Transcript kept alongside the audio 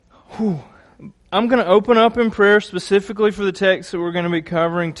I'm going to open up in prayer specifically for the text that we're going to be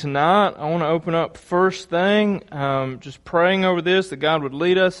covering tonight. I want to open up first thing, just praying over this, that God would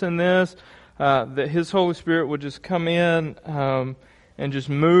lead us in this, that His Holy Spirit would just come in and just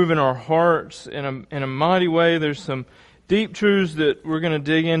move in our hearts in a mighty way. There's some deep truths that we're going to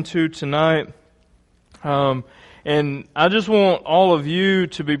dig into tonight. And I just want all of you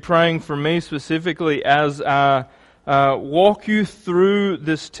to be praying for me specifically as I walk you through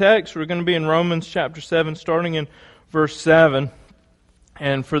this text. We're going to be in Romans chapter 7, starting in verse 7.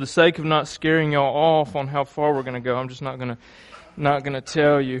 And for the sake of not scaring y'all off on how far we're going to go, I'm just not going to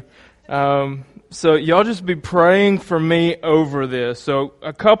tell you. So y'all just be praying for me over this. So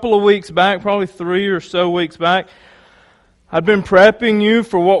a couple of weeks back, probably 3 or so weeks back, I've been prepping you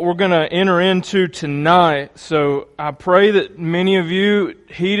for what we're going to enter into tonight. So I pray that many of you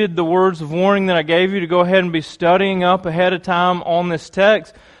heeded the words of warning that I gave you to go ahead and be studying up ahead of time on this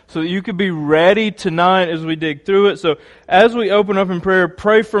text so that you could be ready tonight as we dig through it. So as we open up in prayer,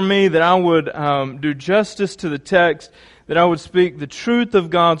 pray for me that I would do justice to the text, that I would speak the truth of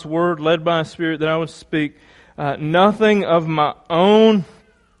God's Word led by His Spirit, that I would speak nothing of my own,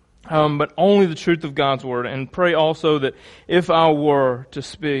 but only the truth of God's Word. And pray also that if I were to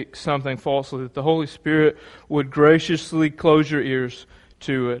speak something falsely, that the Holy Spirit would graciously close your ears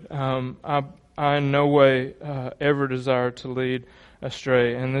to it. I in no way ever desire to lead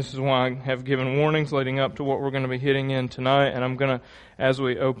astray. And this is why I have given warnings leading up to what we're going to be hitting in tonight. And I'm going to, as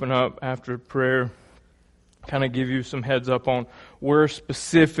we open up after prayer, kind of give you some heads up on where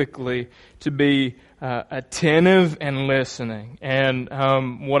specifically to be attentive and listening. And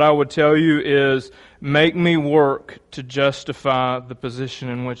what I would tell you is make me work to justify the position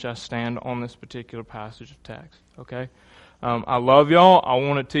in which I stand on this particular passage of text. Okay? I love y'all. I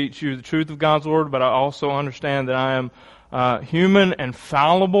want to teach you the truth of God's Word, but I also understand that I am human and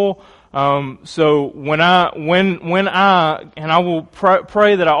fallible. So when I will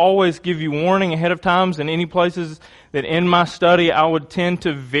pray that I always give you warning ahead of times in any places that in my study I would tend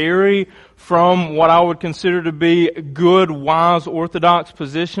to vary from what I would consider to be good, wise, orthodox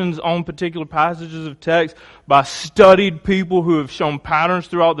positions on particular passages of text by studied people who have shown patterns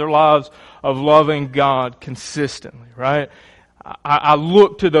throughout their lives of loving God consistently, right? I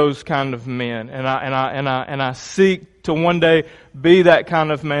look to those kind of men, and I seek to one day be that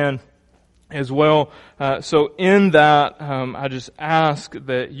kind of man as well. So in that, I just ask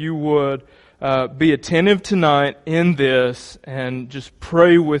that you would be attentive tonight in this and just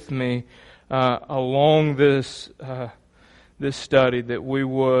pray with me along this study, that we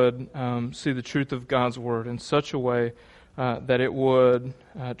would see the truth of God's Word in such a way that it would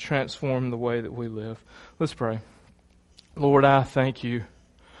transform the way that we live. Let's pray. Lord, I thank you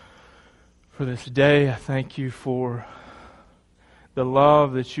for this day. I thank you for the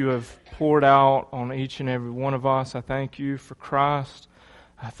love that you have poured out on each and every one of us. I thank you for Christ.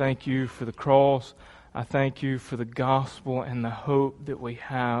 I thank you for the cross. I thank you for the gospel and the hope that we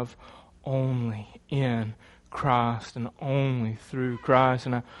have only in Christ and only through Christ.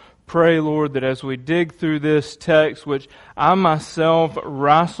 And I pray, Lord, that as we dig through this text, which I myself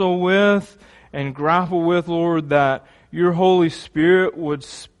wrestle with and grapple with, Lord, that your Holy Spirit would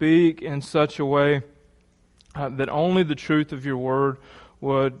speak in such a way that only the truth of your Word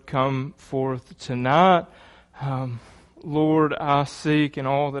would come forth tonight. Lord, I seek in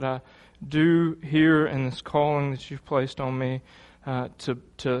all that I do here in this calling that you've placed on me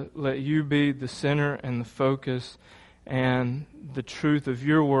to let you be the center and the focus, and the truth of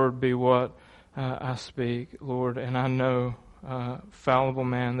your Word be what I speak, Lord. And I know, fallible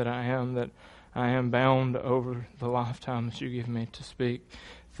man that I am bound over the lifetime that you give me to speak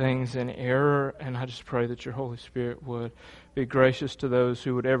things in error, and I just pray that your Holy Spirit would be gracious to those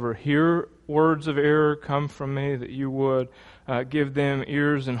who would ever hear words of error come from me, that you would give them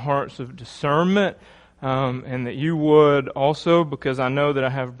ears and hearts of discernment, and that you would also, because I know that I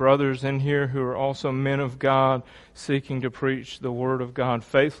have brothers in here who are also men of God seeking to preach the Word of God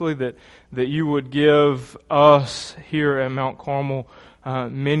faithfully, that you would give us here at Mount Carmel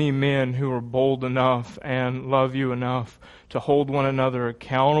many men who are bold enough and love you enough to hold one another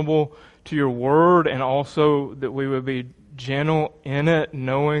accountable to your Word, and also that we would be gentle in it,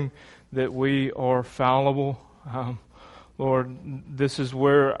 knowing that we are fallible. Lord, this is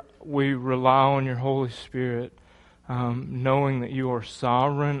where we rely on your Holy Spirit, knowing that you are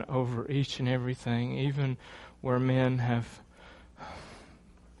sovereign over each and everything, even where men have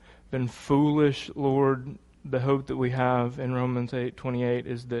been foolish. Lord, the hope that we have in Romans 8:28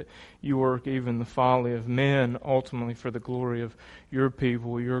 is that you work even the folly of men ultimately for the glory of your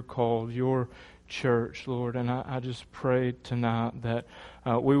people, your called, your church, Lord. And I just pray tonight that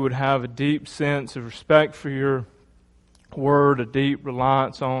we would have a deep sense of respect for your word, a deep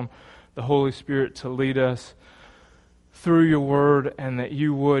reliance on the Holy Spirit to lead us through your word, and that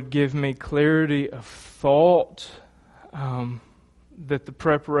you would give me clarity of thought, that the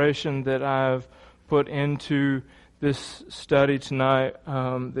preparation that I've put into this study tonight,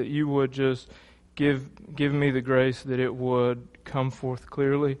 that you would just give me the grace that it would come forth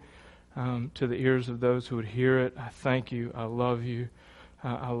clearly to the ears of those who would hear it. I thank you. I love you.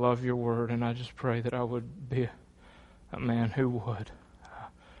 I love your word, and I just pray that I would be a man who would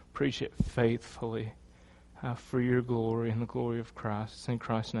preach it faithfully for your glory and the glory of Christ. It's in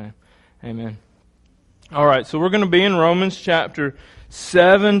Christ's name. Amen. All right, so we're going to be in Romans chapter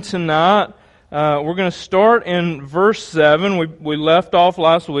 7 tonight. We're going to start in verse 7. We left off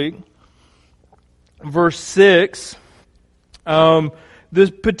last week. Verse 6.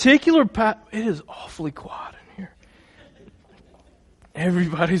 This particular it is awfully quiet in here.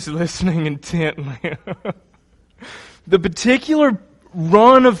 Everybody's listening intently. The particular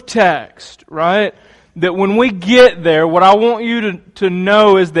run of text, right? That when we get there, what I want you to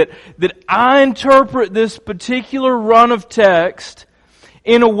know is that I interpret this particular run of text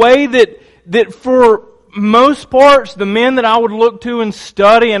in a way that for most parts, the men that I would look to and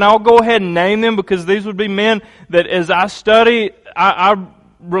study, and I'll go ahead and name them because these would be men that as I study, I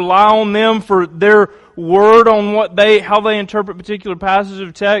rely on them for their word on how they interpret particular passages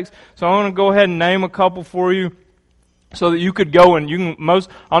of text. So I want to go ahead and name a couple for you, so that you could go and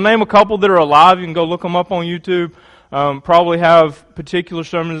I'll name a couple that are alive. You can go look them up on YouTube. Probably have particular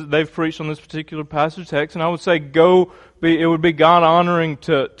sermons that they've preached on this particular passage of text. And I would say it would be God honoring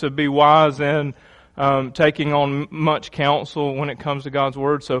to be wise and taking on much counsel when it comes to God's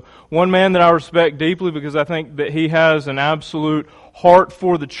Word. So one man that I respect deeply because I think that he has an absolute heart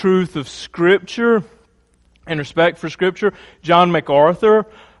for the truth of Scripture and respect for Scripture, John MacArthur.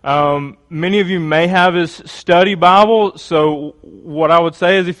 Many of you may have his study Bible, so what I would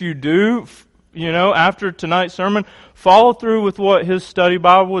say is if you do, after tonight's sermon, follow through with what his study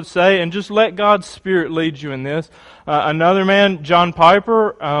Bible would say and just let God's Spirit lead you in this. Another man, John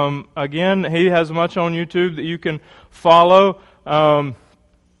Piper, again, he has much on YouTube that you can follow.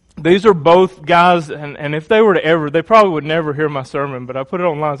 These are both guys, and if they were to ever, they probably would never hear my sermon, but I put it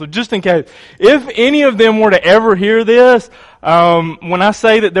online. So just in case, if any of them were to ever hear this, when I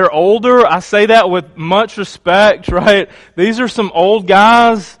say that they're older, I say that with much respect, right? These are some old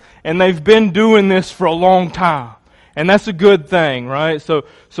guys, and they've been doing this for a long time. And that's a good thing, right? So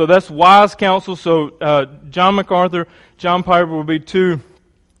that's wise counsel. So John MacArthur, John Piper will be two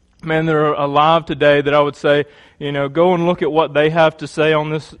men that are alive today that I would say, go and look at what they have to say on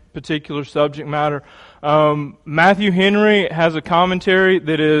this particular subject matter. Matthew Henry has a commentary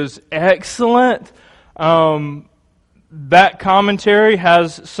that is excellent. That commentary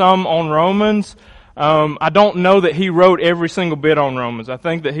has some on Romans. I don't know that he wrote every single bit on Romans. I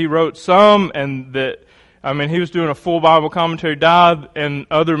think that he wrote some, and he was doing a full Bible commentary, died, and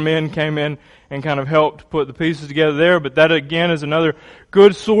other men came in and kind of helped put the pieces together there. But that, again, is another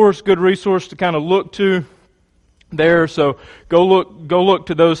good source, good resource to kind of look to there. So go look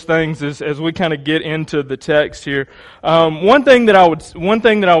to those things as we kind of get into the text here. One thing that I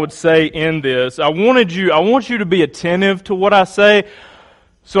would say in this, I want you to be attentive to what I say.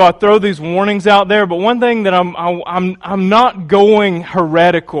 So I throw these warnings out there, but one thing that I'm not going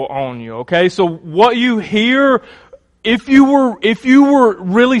heretical on you, okay? So what you hear, if you were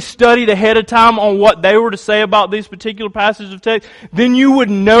really studied ahead of time on what they were to say about these particular passages of text, then you would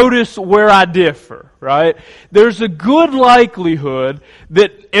notice where I differ, right? There's a good likelihood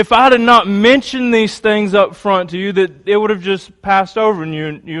that if I had not mentioned these things up front to you, that it would have just passed over and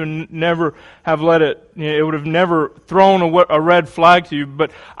you never have let it, it would have never thrown a red flag to you.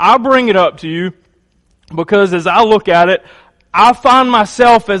 But I bring it up to you because as I look at it, I find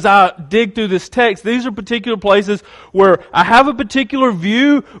myself, as I dig through this text, these are particular places where I have a particular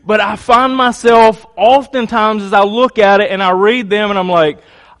view, but I find myself oftentimes as I look at it and I read them and I'm like,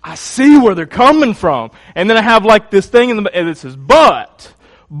 I see where they're coming from. And then I have like this thing and it says, but,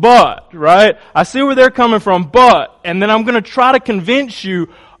 right? I see where they're coming from, but, and then I'm going to try to convince you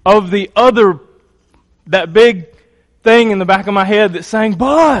of the other, that big thing in the back of my head that's saying,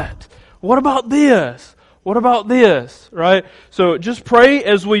 but, what about this? What about this, right? So just pray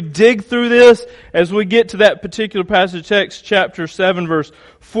as we dig through this, as we get to that particular passage of text, chapter 7, verse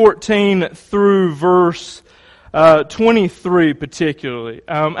 14 through verse 23 particularly.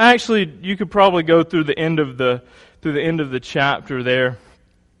 Actually, you could probably go through the end of the chapter there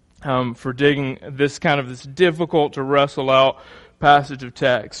for digging this difficult to wrestle out passage of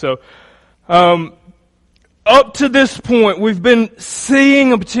text. So Up to this point, we've been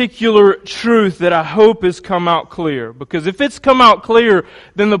seeing a particular truth that I hope has come out clear. Because if it's come out clear,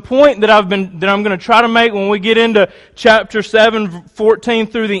 then the point that I'm going to try to make when we get into chapter 7, 14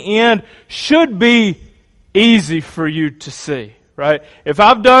 through the end, should be easy for you to see. Right? If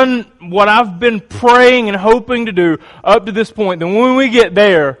I've done what I've been praying and hoping to do up to this point, then when we get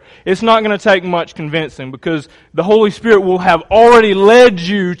there, it's not going to take much convincing, because the Holy Spirit will have already led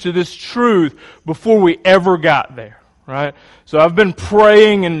you to this truth before we ever got there. Right? So I've been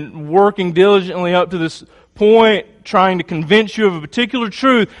praying and working diligently up to this point, trying to convince you of a particular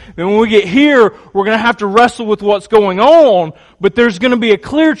truth. Then when we get here, we're going to have to wrestle with what's going on, but there's going to be a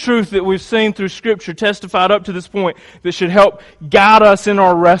clear truth that we've seen through Scripture testified up to this point that should help guide us in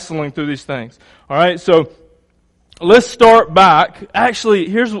our wrestling through these things. Alright, so let's start back. Actually,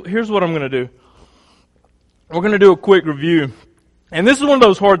 here's what I'm going to do. We're going to do a quick review. And this is one of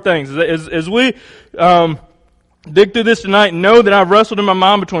those hard things. As we dig through this tonight, know that I've wrestled in my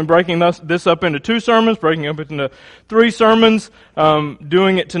mind between breaking this up into 2 sermons, breaking up into 3 sermons,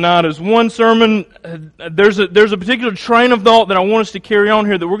 doing it tonight as 1 sermon. There's a particular train of thought that I want us to carry on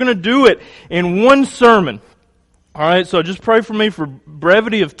here, that we're going to do it in 1 sermon. Alright, so just pray for me for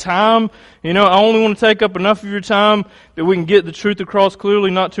brevity of time. You know, I only want to take up enough of your time that we can get the truth across clearly,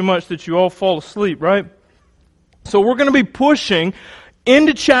 not too much that you all fall asleep, right? So we're going to be pushing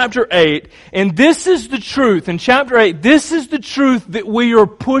into chapter 8, and this is the truth. In chapter 8, this is the truth that we are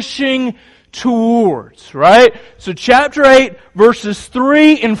pushing towards, right? So chapter 8, verses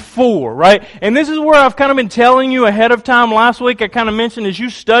 3 and 4, right? And this is where I've kind of been telling you ahead of time. Last week I kind of mentioned, as you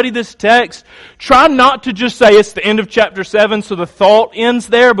study this text, try not to just say it's the end of chapter 7, so the thought ends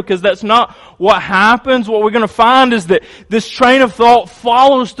there, because that's not what happens. What we're going to find is that this train of thought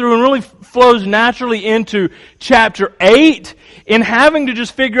follows through and really flows naturally into chapter 8, in having to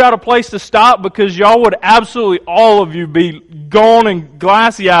just figure out a place to stop, because y'all would absolutely, all of you, be gone and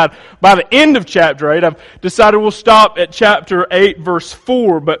glassy-eyed by the end of chapter 8. I've decided we'll stop at chapter 8, verse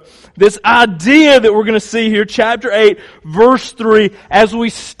 4. But this idea that we're going to see here, chapter 8, verse 3, as we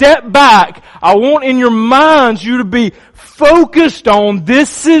step back, I want in your minds you to be focused on,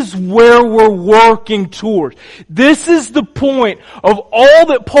 this is where we're working toward. This is the point of all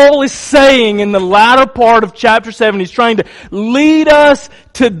that Paul is saying in the latter part of chapter 7. He's trying to lead us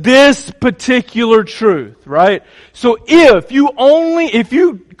to this particular truth, right? So if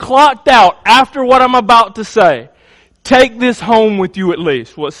you clocked out after what I'm about to say, take this home with you at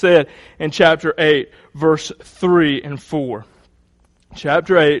least, what's said in chapter 8, verse 3 and 4.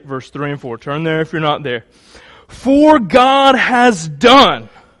 Chapter 8, verse 3 and 4. Turn there if you're not there. For God has done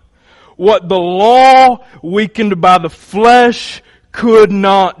what the law, weakened by the flesh, could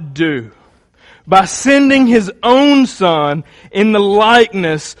not do, by sending His own Son in the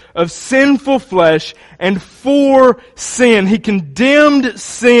likeness of sinful flesh, and for sin. He condemned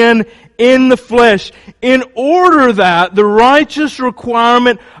sin in the flesh, in order that the righteous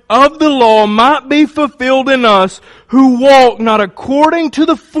requirement of the law might be fulfilled in us, who walk not according to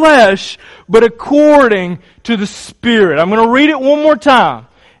the flesh, but according to the Spirit. I'm going to read it one more time,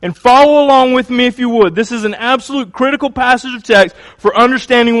 and follow along with me if you would. This is an absolute critical passage of text for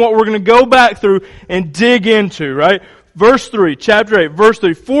understanding what we're going to go back through and dig into, right? Verse 3, chapter 8, verse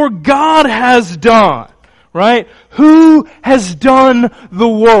 3. For God has done, right? Who has done the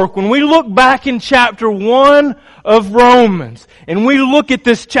work? When we look back in chapter 1 of Romans, and we look at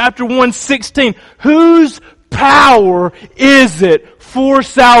this chapter 1:16, whose power is it for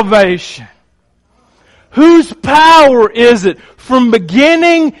salvation? Whose power is it from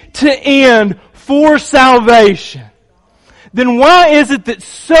beginning to end for salvation? Then why is it that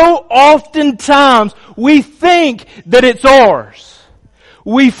so oftentimes we think that it's ours?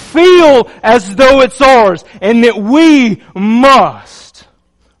 We feel as though it's ours and that we must.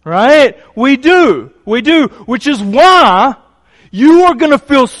 Right? We do. Which is why you are going to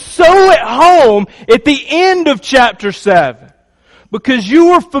feel so at home at the end of chapter 7. Because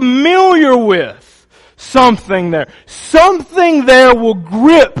you are familiar with something there. Something there will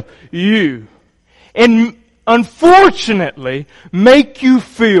grip you. And unfortunately, make you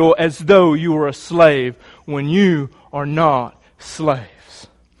feel as though you are a slave when you are not slaves.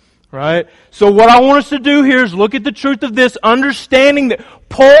 Right? So what I want us to do here is look at the truth of this, understanding that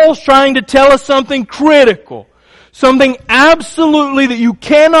Paul's trying to tell us something critical. Something absolutely that you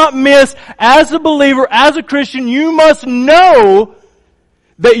cannot miss as a believer, as a Christian. You must know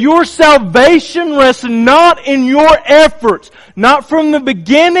that your salvation rests not in your efforts, not from the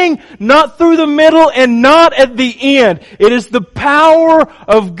beginning, not through the middle, and not at the end. It is the power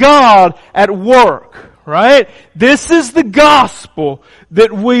of God at work, right? This is the gospel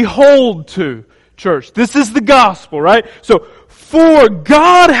that we hold to, church. This is the gospel, right? So, for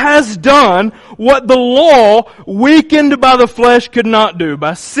God has done what the law, weakened by the flesh, could not do,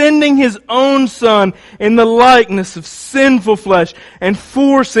 by sending His own Son in the likeness of sinful flesh, and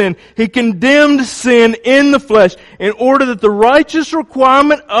for sin, He condemned sin in the flesh, in order that the righteous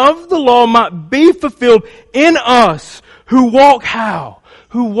requirement of the law might be fulfilled in us, who walk how?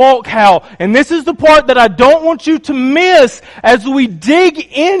 Who walk how? And this is the part that I don't want you to miss as we dig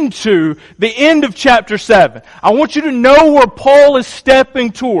into the end of chapter 7. I want you to know where Paul is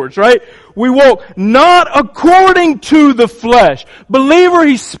stepping towards, right? We walk not according to the flesh. Believer,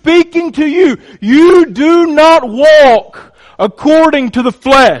 he's speaking to you. You do not walk according to the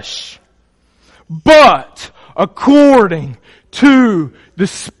flesh, but according to the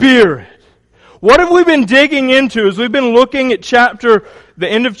Spirit. What have we been digging into as we've been looking at the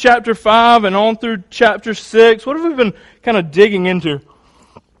end of chapter 5 and on through chapter 6? What have we been kind of digging into?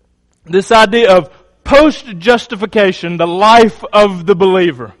 This idea of post-justification, the life of the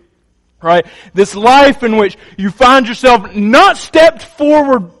believer. Right? This life in which you find yourself not stepped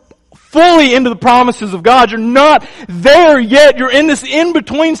forward fully into the promises of God. You're not there yet. You're in this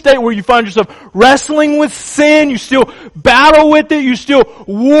in-between state where you find yourself wrestling with sin. You still battle with it. You still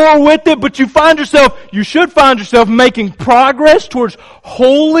war with it. But you should find yourself making progress towards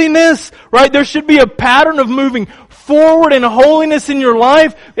holiness. Right? There should be a pattern of moving forward in holiness in your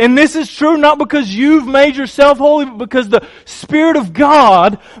life. And this is true not because you've made yourself holy, but because the Spirit of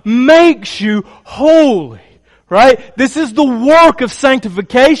God makes you holy. Right? This is the work of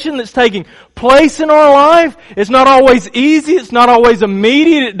sanctification that's taking place in our life. It's not always easy. It's not always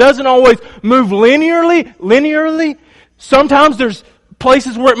immediate. It doesn't always move linearly. Sometimes there's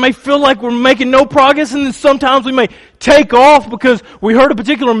places where it may feel like we're making no progress, and then sometimes we may take off because we heard a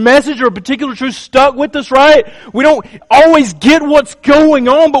particular message or a particular truth stuck with us, right? We don't always get what's going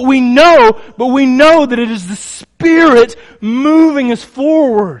on, but we know that it is the Spirit moving us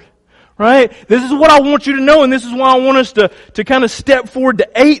forward. Right? This is what I want you to know, and this is why I want us to kind of step forward to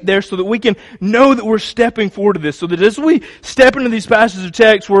 8 there so that we can know that we're stepping forward to this. So that as we step into these passages of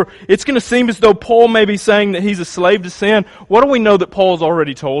text where it's going to seem as though Paul may be saying that he's a slave to sin, what do we know that Paul's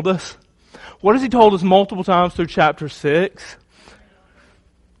already told us? What has he told us multiple times through chapter 6?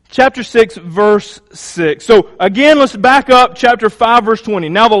 Chapter 6, verse 6. So again, let's back up chapter 5, verse 20.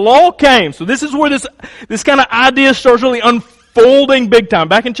 Now the law came. So this is where this kind of idea starts really unfolding big time.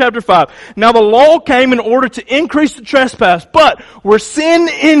 Back in chapter 5. Now the law came in order to increase the trespass, but where sin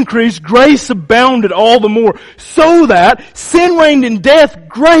increased, grace abounded all the more. So that sin reigned in death,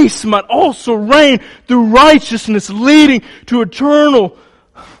 grace might also reign through righteousness, leading to eternal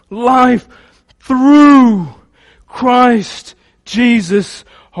life through Christ Jesus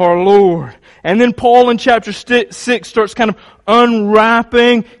our Lord. And then Paul in chapter 6 starts kind of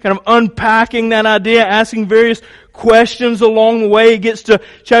unwrapping, kind of unpacking that idea, asking various questions along the way. He gets to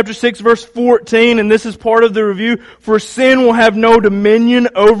chapter 6 verse 14, and this is part of the review. For sin will have no dominion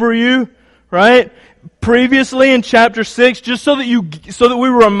over you, right? Previously in chapter 6, just so that we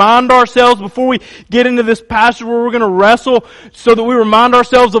remind ourselves before we get into this passage where we're going to wrestle, so that we remind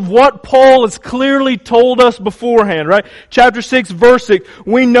ourselves of what Paul has clearly told us beforehand, right? Chapter 6, verse 6,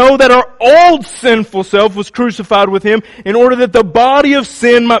 we know that our old sinful self was crucified with Him in order that the body of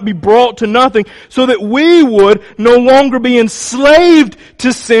sin might be brought to nothing, so that we would no longer be enslaved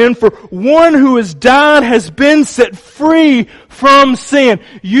to sin, for one who has died has been set free from sin.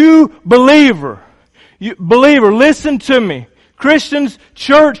 You believer, listen to me. Christians,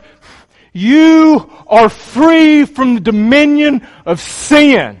 church, you are free from the dominion of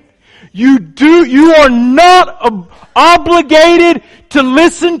sin. You are not obligated to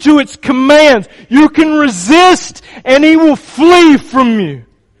listen to its commands. You can resist and He will flee from you.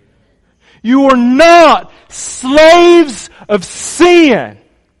 You are not slaves of sin.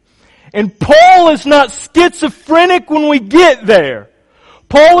 And Paul is not schizophrenic when we get there.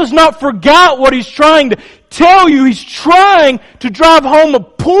 Paul has not forgot what he's trying to tell you. He's trying to drive home a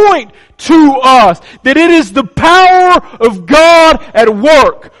point to us. That it is the power of God at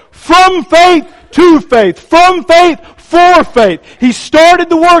work. From faith to faith. From faith for faith. He started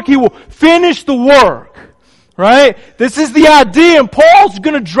the work. He will finish the work. Right? This is the idea, and Paul's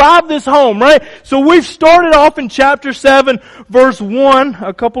going to drive this home, right? So we've started off in chapter 7, verse 1.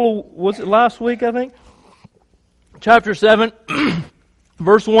 Was it last week, I think? Chapter 7.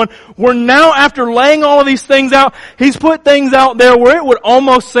 Verse 1, we're now, after laying all of these things out, he's put things out there where it would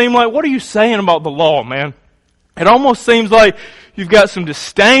almost seem like, what are you saying about the law, man? It almost seems like you've got some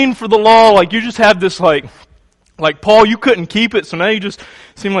disdain for the law, like you just have this like Like, Paul, you couldn't keep it, so now you just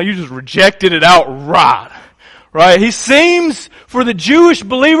seem like you just rejected it outright. Right? He seems, for the Jewish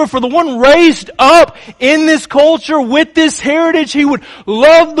believer, for the one raised up in this culture with this heritage, he would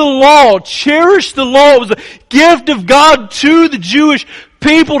love the law, cherish the law. It was a gift of God to the Jewish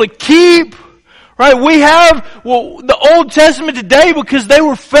people to keep. Right? We have the Old Testament today because they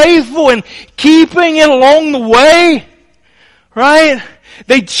were faithful in keeping it along the way. Right?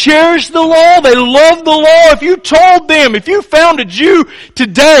 They cherished the law. They loved the law. If you told them, if you found a Jew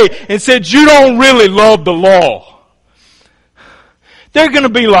today and said, you don't really love the law, they're going to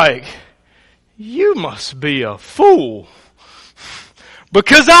be like, you must be a fool.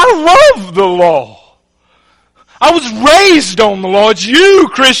 Because I love the law. I was raised on the law. It's you,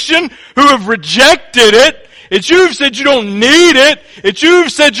 Christian, who have rejected it. It's you who've said you don't need it. It's you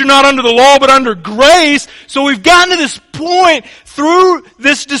who've said you're not under the law but under grace. So we've gotten to this point through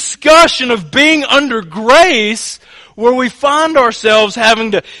this discussion of being under grace where we find ourselves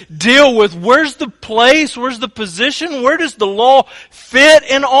having to deal with where's the place, where's the position, where does the law fit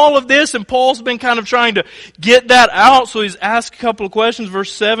in all of this? And Paul's been kind of trying to get that out. So he's asked a couple of questions.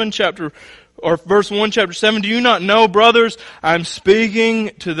 Verse 1, chapter 7. Do you not know, brothers? I'm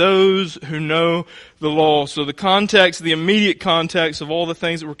speaking to those who know the law. So the context, the immediate context of all the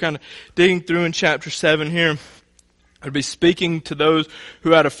things that we're kind of digging through in chapter 7 here, I'd be speaking to those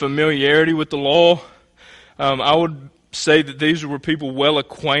who had a familiarity with the law. I would say that these were people well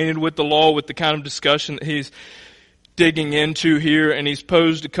acquainted with the law, with the kind of discussion that he's digging into here, and he's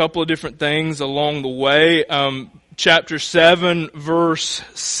posed a couple of different things along the way. Chapter 7, verse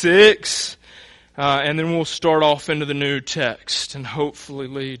 6, and then we'll start off into the new text and hopefully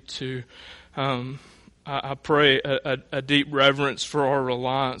lead to, I pray, a deep reverence for our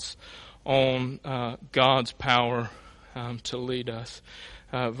reliance on God's power to lead us.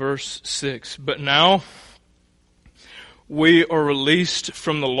 Verse 6, but now we are released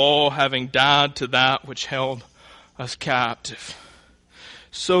from the law, having died to that which held us captive,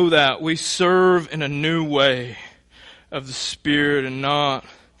 so that we serve in a new way of the Spirit and not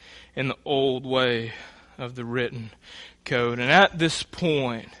in the old way of the written code. And at this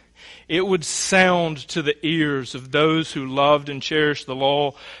point, it would sound to the ears of those who loved and cherished the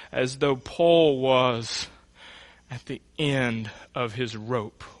law as though Paul was at the end of his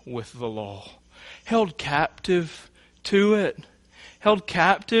rope with the law, held captive to it, held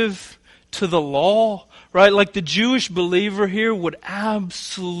captive to the law, right? Like the Jewish believer here would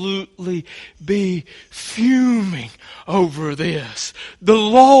absolutely be fuming over this. The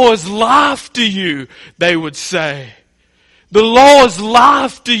law is life to you, they would say. The law is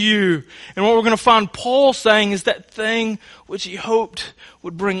life to you. And what we're going to find Paul saying is that thing which he hoped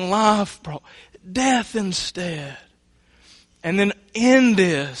would bring life brought death instead. And then in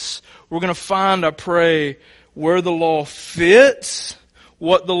this, we're going to find, I pray, where the law fits,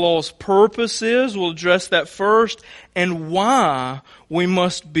 what the law's purpose is. We'll address that first, and why we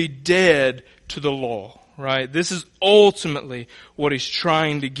must be dead to the law, right? This is ultimately what he's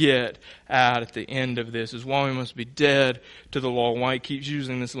trying to get at the end of this, is why we must be dead to the law, why he keeps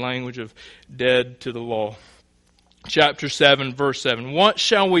using this language of dead to the law. Chapter 7, verse 7. What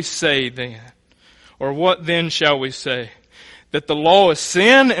shall we say then? Or what then shall we say? That the law is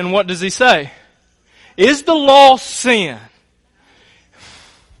sin, and what does he say? Is the law sin?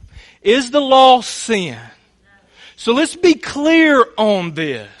 Is the law sin? So let's be clear on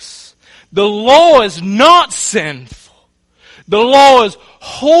this. The law is not sinful. The law is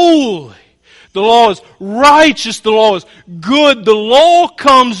holy. The law is righteous. The law is good. The law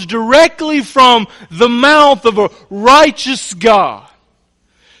comes directly from the mouth of a righteous God.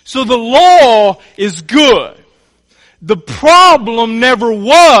 So the law is good. The problem never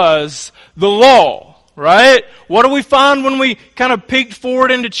was the law. Right? What do we find when we kind of peeked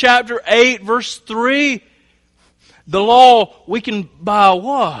forward into chapter 8, verse 3? The law, we can by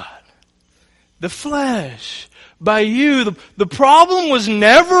what? The flesh. By you. The problem was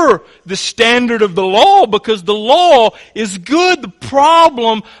never the standard of the law, because the law is good. The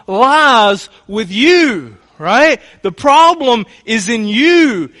problem lies with you. Right? The problem is in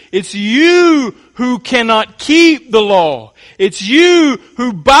you. It's you who cannot keep the law. It's you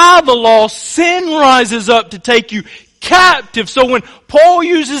who by the law sin rises up to take you captive. So when Paul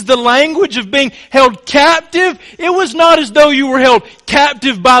uses the language of being held captive, it was not as though you were held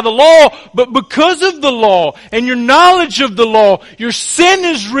captive by the law, but because of the law and your knowledge of the law, your sin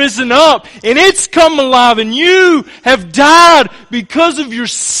has risen up and it's come alive, and you have died because of your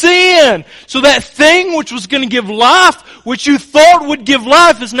sin. So that thing which was going to give life, which you thought would give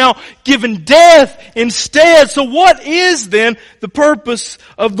life, is now given death instead. So what is then the purpose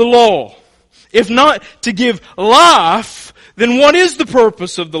of the law? If not to give life, then what is the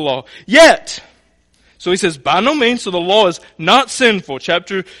purpose of the law? Yet, so he says, by no means, so the law is not sinful.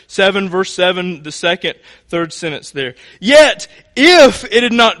 Chapter 7, verse 7, the third sentence there. Yet, if it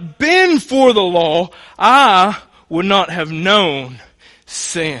had not been for the law, I would not have known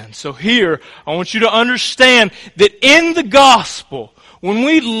sin. So here, I want you to understand that in the gospel, when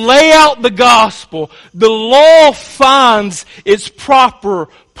we lay out the gospel, the law finds its proper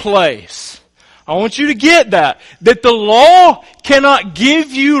place. I want you to get that the law cannot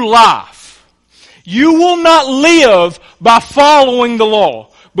give you life. You will not live by following the law,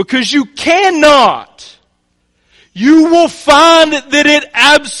 because you cannot. You will find that it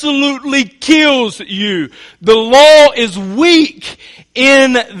absolutely kills you. The law is weak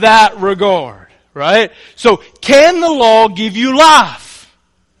in that regard, right? So, can the law give you life?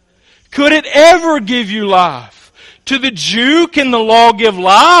 Could it ever give you life? To the Jew, can the law give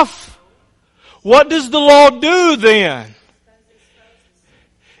life? What does the law do then?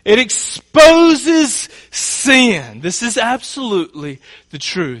 It exposes sin. This is absolutely the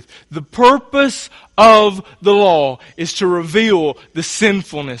truth. The purpose of the law is to reveal the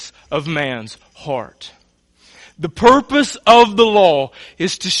sinfulness of man's heart. The purpose of the law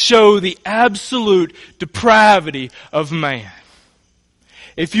is to show the absolute depravity of man.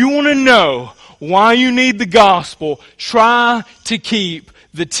 If you want to know why you need the gospel, try to keep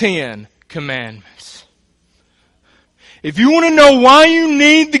the 10 Commandments. If you want to know why you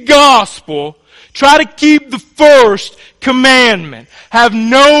need the gospel, try to keep the first commandment. Have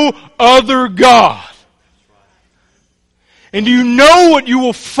no other God. And do you know what you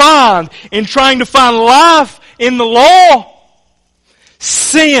will find in trying to find life in the law?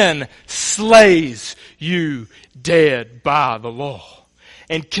 Sin slays you dead by the law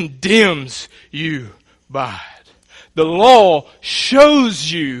and condemns you by it. The law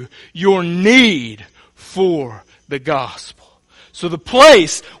shows you your need for the gospel. So the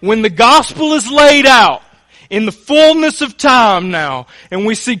place when the gospel is laid out in the fullness of time now, and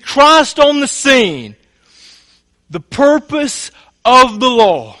we see Christ on the scene, the purpose of the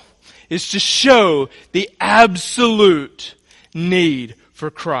law is to show the absolute need for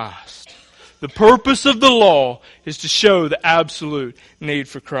Christ. The purpose of the law is to show the absolute need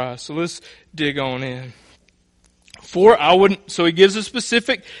for Christ. So let's dig on in. So he gives a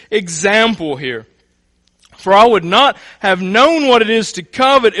specific example here. For I would not have known what it is to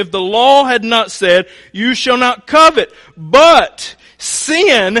covet if the law had not said, you shall not covet. But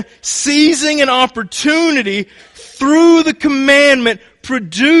sin, seizing an opportunity through the commandment,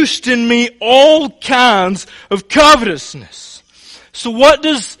 produced in me all kinds of covetousness. So what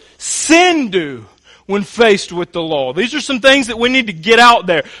does sin do when faced with the law? These are some things that we need to get out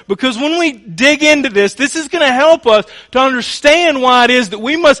there, because when we dig into this is going to help us to understand why it is that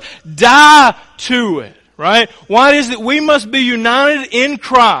we must die to it. Right? Why it is that we must be united in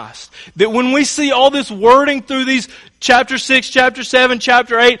Christ. That when we see all this wording through these chapter 6, chapter 7,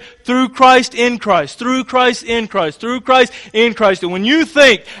 chapter 8, through Christ in Christ, through Christ in Christ, through Christ in Christ. And when you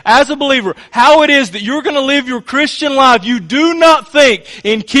think, as a believer, how it is that you're going to live your Christian life, you do not think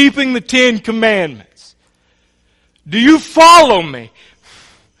in keeping the 10 Commandments. Do you follow me?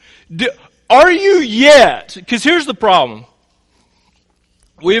 Are you yet? Because here's the problem.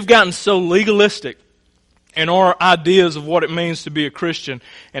 We have gotten so legalistic and our ideas of what it means to be a Christian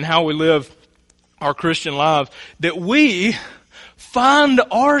and how we live our Christian lives, that we find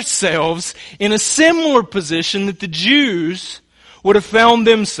ourselves in a similar position that the Jews would have found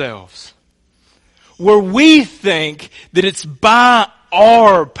themselves, where we think that it's by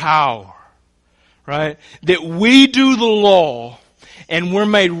our power, right, that we do the law and we're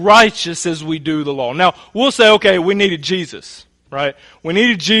made righteous as we do the law. Now, we'll say, okay, we needed Jesus. Right? We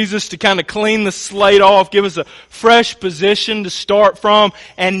needed Jesus to kind of clean the slate off, give us a fresh position to start from,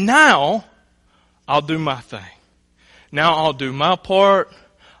 and now I'll do my thing. Now I'll do my part.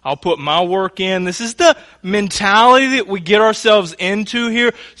 I'll put my work in. This is the mentality that we get ourselves into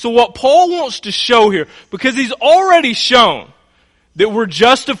here. So what Paul wants to show here, because he's already shown that we're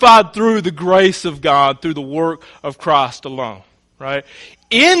justified through the grace of God, through the work of Christ alone. Right?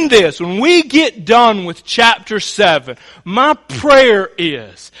 In this, when we get done with chapter 7, my prayer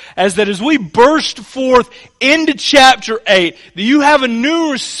is, as we burst forth into chapter 8, that you have a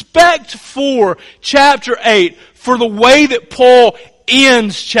new respect for chapter 8, for the way that Paul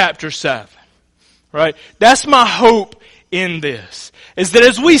ends chapter 7. Right? That's my hope in this. Is that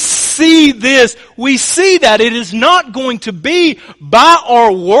as we see this, we see that it is not going to be by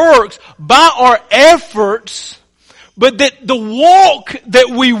our works, by our efforts, but that the walk that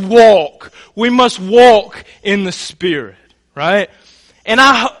we must walk in the Spirit, right? And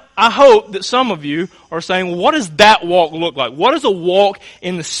I I hope that some of you are saying, well, what does that walk look like? What does a walk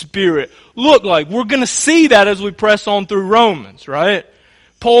in the Spirit look like? We're going to see that as we press on through Romans, right?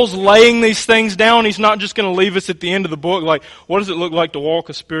 Paul's laying these things down. He's not just going to leave us at the end of the book like, what does it look like to walk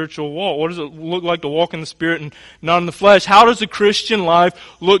a spiritual walk? What does it look like to walk in the Spirit and not in the flesh? How does a Christian life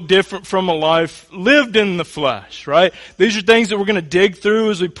look different from a life lived in the flesh, right? These are things that we're going to dig through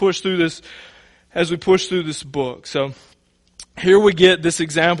as we push through this book. So here we get this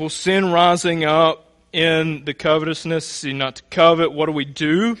example, sin rising up in the covetousness, see not to covet. What do we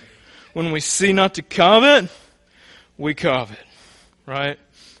do? When we see not to covet, we covet, right?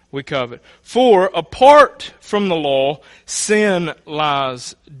 We covet. For apart from the law, sin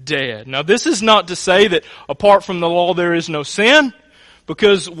lies dead. Now this is not to say that apart from the law there is no sin,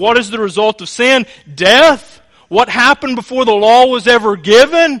 because what is the result of sin? Death. What happened before the law was ever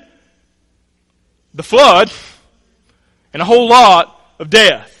given? The flood. And a whole lot of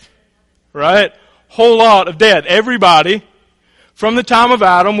death. Right? Whole lot of death. Everybody from the time of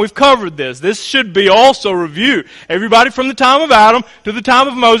Adam, we've covered this. This should be also reviewed. Everybody from the time of Adam to the time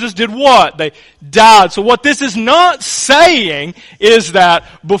of Moses did what? They died. So what this is not saying is that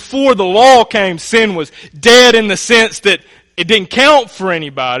before the law came, sin was dead in the sense that it didn't count for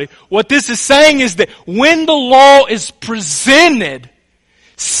anybody. What this is saying is that when the law is presented,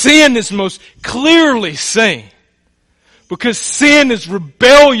 sin is most clearly seen. Because sin is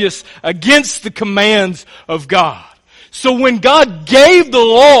rebellious against the commands of God. So when God gave the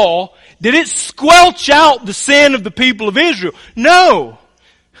law, did it squelch out the sin of the people of Israel? No.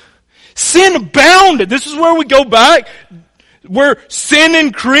 Sin abounded. This is where we go back. Where sin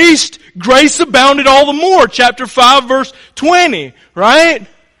increased, grace abounded all the more. Chapter 5, verse 20. Right?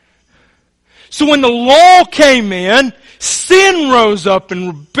 So when the law came in, sin rose up in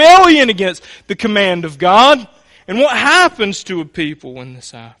rebellion against the command of God. And what happens to a people when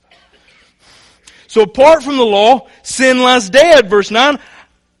this happens? So apart from the law, sin lies dead. Verse 9,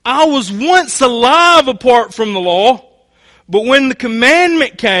 I was once alive apart from the law, but when the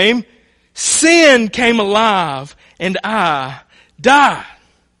commandment came, sin came alive and I died.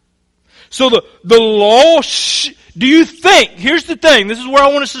 So the law, do you think, here's the thing, this is where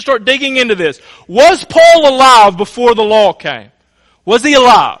I want us to start digging into this. Was Paul alive before the law came? Was he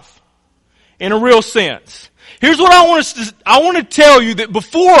alive? In a real sense. Here's what I want to tell you, that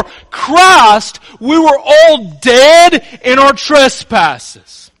before Christ, we were all dead in our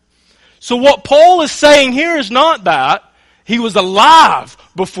trespasses. So what Paul is saying here is not that he was alive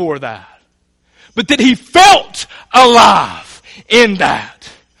before that, but that he felt alive in that.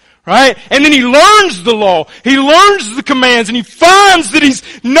 Right? And then he learns the law. He learns the commands and he finds that he's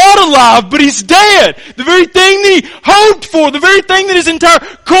not alive, but he's dead. The very thing that he hoped for, the very thing that his entire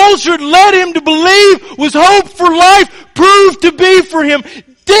culture led him to believe was hope for life, proved to be for him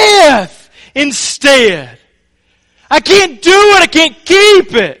death instead. I can't do it. I can't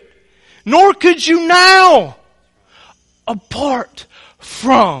keep it. Nor could you now. Apart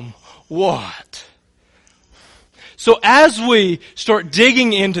from what? So as we start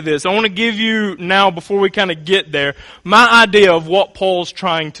digging into this, I want to give you now, before we kind of get there, my idea of what Paul's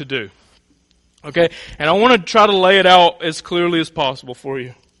trying to do. Okay? And I want to try to lay it out as clearly as possible for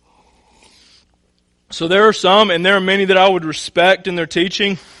you. So there are some, and there are many that I would respect in their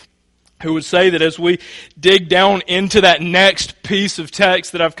teaching, who would say that as we dig down into that next piece of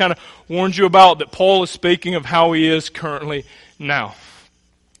text that I've kind of warned you about, that Paul is speaking of how he is currently now.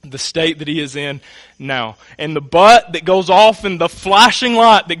 The state that he is in now. And the but that goes off in the flashing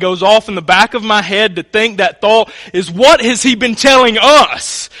light that goes off in the back of my head to think that thought is, what has he been telling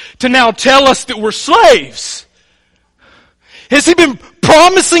us to now tell us that we're slaves? Has he been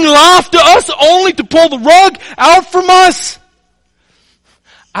promising life to us only to pull the rug out from us?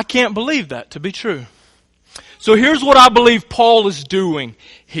 I can't believe that to be true. So here's what I believe Paul is doing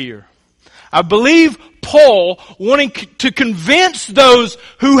here. I believe Paul, wanting to convince those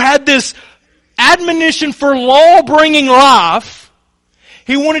who had this admonition for law-bringing life,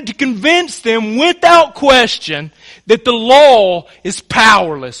 he wanted to convince them without question that the law is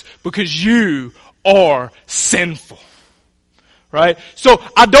powerless because you are sinful. Right? So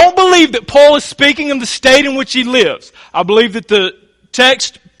I don't believe that Paul is speaking of the state in which he lives. I believe that the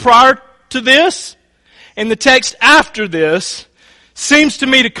text prior to this and the text after this seems to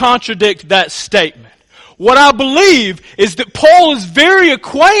me to contradict that statement. What I believe is that Paul is very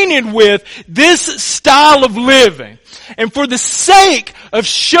acquainted with this style of living. And for the sake of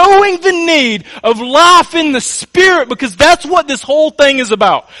showing the need of life in the Spirit, because that's what this whole thing is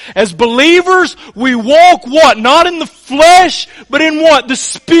about. As believers, we walk what? Not in the flesh, but in what? The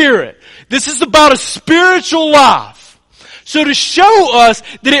Spirit. This is about a spiritual life. So to show us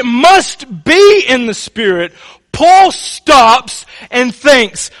that it must be in the Spirit, Paul stops and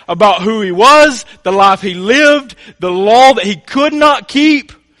thinks about who he was, the life he lived, the law that he could not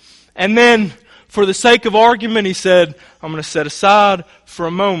keep, and then, for the sake of argument, he said, I'm going to set aside for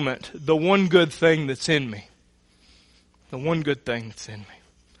a moment the one good thing that's in me. The one good thing that's in me.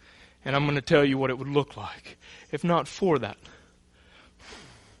 And I'm going to tell you what it would look like. If not for that,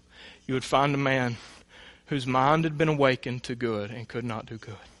 you would find a man whose mind had been awakened to good and could not do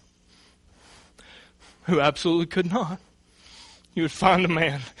good. Who absolutely could not. You would find a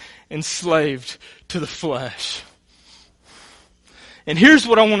man enslaved to the flesh. And here's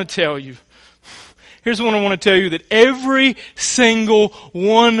what I want to tell you. Here's what I want to tell you, that every single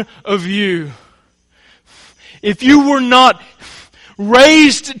one of you, if you were not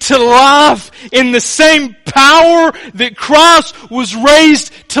raised to life in the same power that Christ was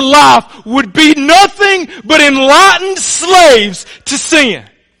raised to life, would be nothing but enlightened slaves to sin.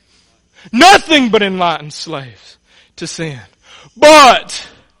 Nothing but enlightened slaves to sin. But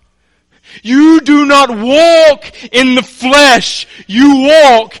you do not walk in the flesh, you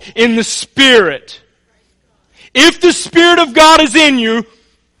walk in the Spirit. If the Spirit of God is in you,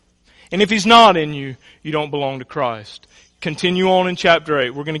 and if He's not in you, you don't belong to Christ. Continue on in chapter 8.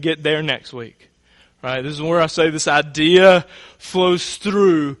 We're going to get there next week. Right? This is where I say this idea flows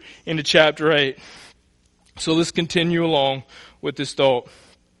through into chapter 8. So let's continue along with this thought.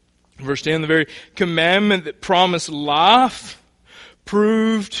 Verse 10, the very commandment that promised life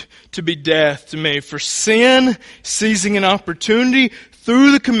proved to be death to me. For sin, seizing an opportunity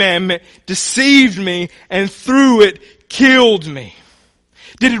through the commandment, deceived me, and through it killed me.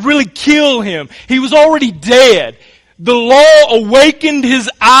 Did it really kill him? He was already dead. The law awakened his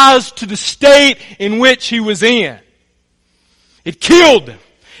eyes to the state in which he was in. It killed him.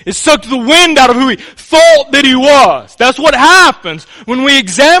 It sucked the wind out of who he thought that he was. That's what happens when we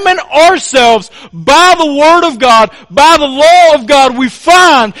examine ourselves by the Word of God, by the law of God. We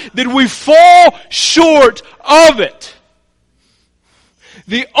find that we fall short of it.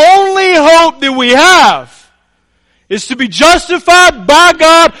 The only hope that we have is to be justified by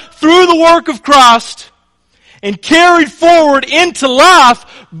God through the work of Christ and carried forward into life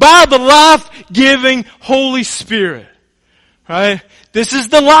by the life-giving Holy Spirit. Right? This is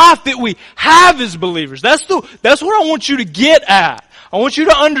the life that we have as believers. That's what I want you to get at. I want you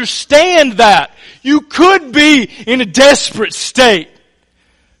to understand that. You could be in a desperate state.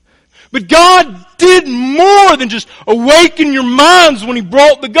 But God did more than just awaken your minds when He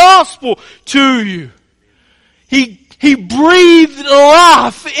brought the gospel to you. He breathed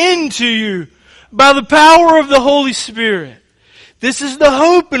life into you by the power of the Holy Spirit. This is the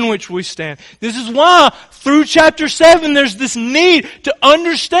hope in which we stand. This is why through chapter 7 there's this need to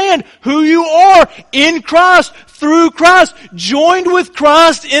understand who you are in Christ, through Christ, joined with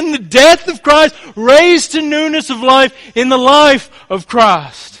Christ in the death of Christ, raised to newness of life in the life of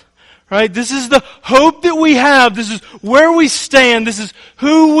Christ. Right? This is the hope that we have. This is where we stand. This is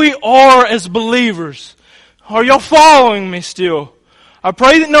who we are as believers. Are y'all following me still? I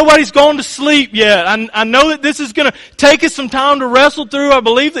pray that nobody's gone to sleep yet. I know that this is going to take us some time to wrestle through. I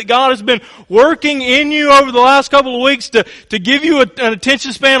believe that God has been working in you over the last couple of weeks to give you an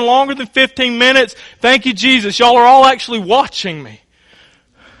attention span longer than 15 minutes. Thank you, Jesus. Y'all are all actually watching me.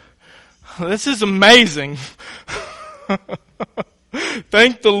 This is amazing.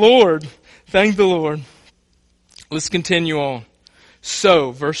 Thank the Lord. Thank the Lord. Let's continue on. So,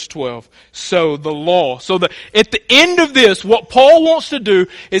 verse 12. So, the law. At the end of this, what Paul wants to do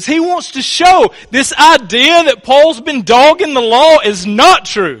is he wants to show this idea that Paul's been dogging the law is not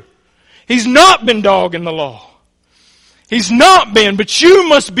true. He's not been dogging the law. He's not been, but you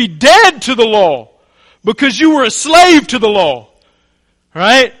must be dead to the law because you were a slave to the law.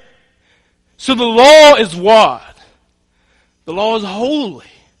 Right? So the law is what? The law is holy.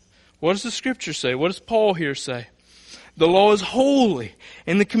 What does the Scripture say? What does Paul here say? The law is holy,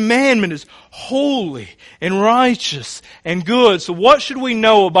 and the commandment is holy and righteous and good. So what should we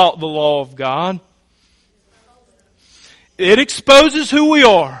know about the law of God? It exposes who we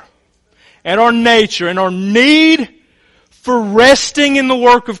are and our nature and our need for resting in the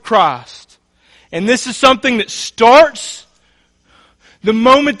work of Christ. And this is something that starts the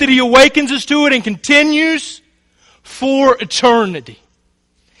moment that He awakens us to it and continues for eternity.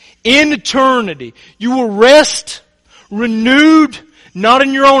 In eternity, you will rest renewed, not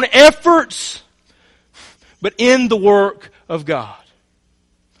in your own efforts, but in the work of God.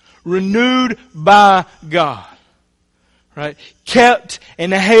 Renewed by God. Right? Kept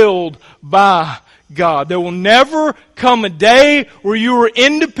and held by God. There will never come a day where you are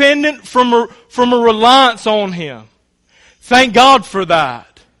independent from a reliance on Him. Thank God for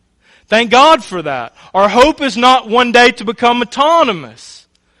that. Thank God for that. Our hope is not one day to become autonomous,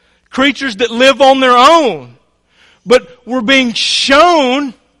 creatures that live on their own. But we're being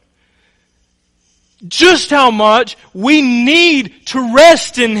shown just how much we need to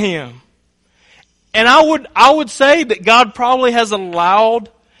rest in Him. And I would say that God probably has allowed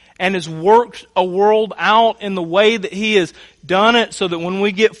and has worked a world out in the way that He has done it so that when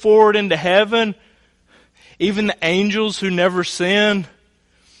we get forward into heaven, even the angels who never sin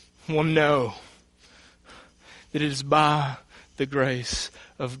will know that it is by the grace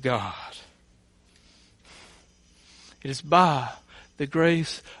of God. It is by the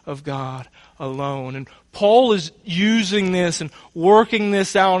grace of God alone. And Paul is using this and working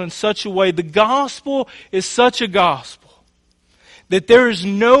this out in such a way. The gospel is such a gospel that there is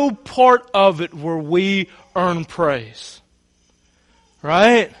no part of it where we earn praise.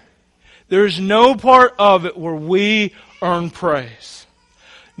 Right? There is no part of it where we earn praise.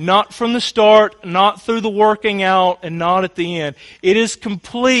 Not from the start, not through the working out, and not at the end. It is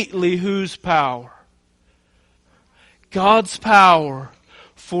completely whose power? God's power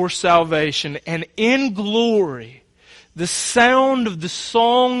for salvation. And in glory, the sound of the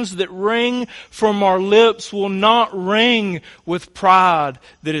songs that ring from our lips will not ring with pride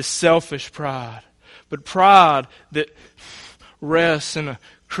that is selfish pride, but pride that rests in a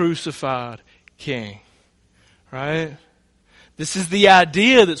crucified King. Right? This is the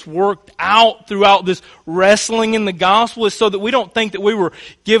idea that's worked out throughout this wrestling in the gospel, is so that we don't think that we were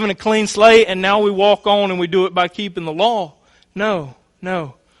given a clean slate and now we walk on and we do it by keeping the law. No.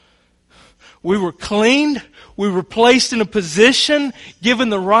 We were cleaned. We were placed in a position, given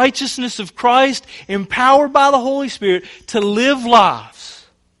the righteousness of Christ, empowered by the Holy Spirit to live lives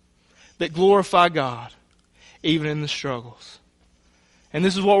that glorify God, even in the struggles. And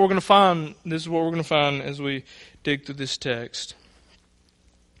this is what we're going to find. This is what we're going to find as we dig through this text.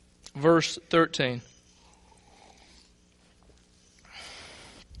 Verse 13.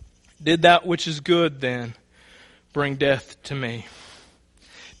 Did that which is good then bring death to me?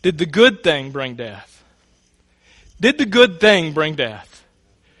 Did the good thing bring death? Did the good thing bring death?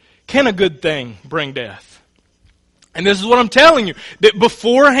 Can a good thing bring death? And this is what I'm telling you. That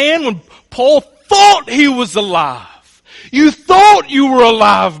beforehand, when Paul thought he was alive, you thought you were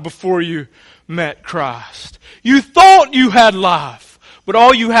alive before you met Christ. You thought you had life, but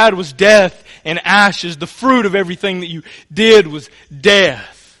all you had was death and ashes. The fruit of everything that you did was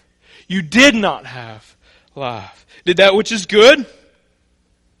death. You did not have life. Did that which is good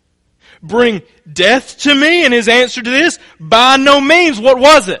bring death to me? And his answer to this, by no means. What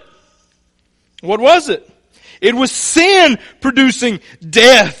was it? What was it? It was sin producing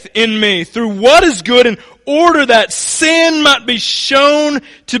death in me through what is good, in order that sin might be shown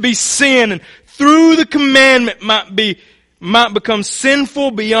to be sin, and through the commandment might become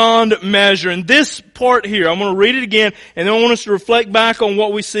sinful beyond measure. And this part here, I'm going to read it again, and then I want us to reflect back on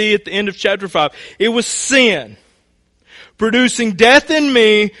what we see at the end of chapter 5. It was sin producing death in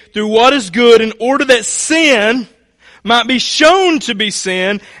me through what is good, in order that sin might be shown to be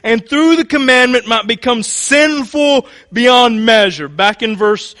sin, and through the commandment might become sinful beyond measure. Back in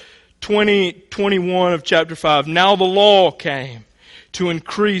verse 21 of chapter 5. Now the law came to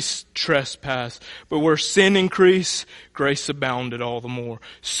increase trespass, but where sin increased, grace abounded all the more.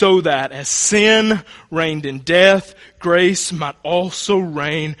 So that as sin reigned in death, grace might also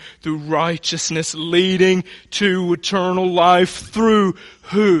reign through righteousness, leading to eternal life. Through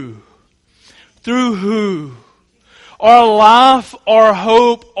who? Through who? Our life, our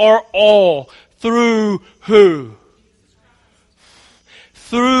hope, our all. Through who?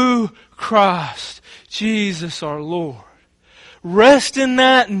 Through Christ, Jesus our Lord. Rest in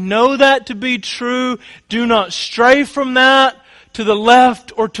that, know that to be true. Do not stray from that to the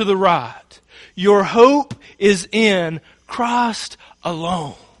left or to the right. Your hope is in Christ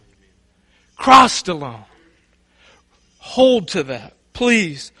alone. Christ alone. Hold to that.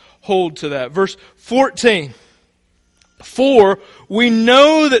 Please hold to that. Verse 14. For we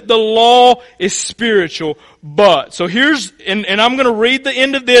know that the law is spiritual, but. So here's, and I'm going to read the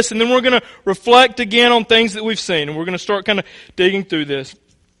end of this, and then we're going to reflect again on things that we've seen, and we're going to start kind of digging through this.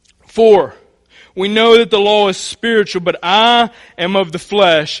 For we know that the law is spiritual, but I am of the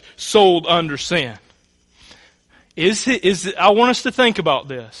flesh, sold under sin. I want us to think about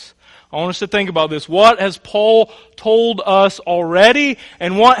this. I want us to think about this. What has Paul told us already,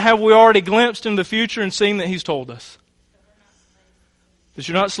 and what have we already glimpsed in the future and seen that he's told us? That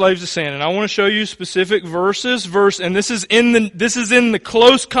you're not slaves to sin. And I want to show you specific verses, and this is in the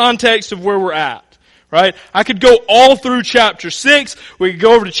close context of where we're at. Right? I could go all through chapter 6, we could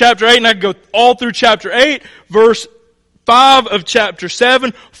go over to chapter 8, and I could go all through chapter 8, verse 5 of chapter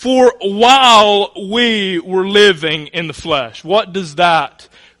 7, for while we were living in the flesh. What does that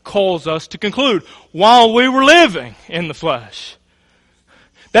cause us to conclude? While we were living in the flesh.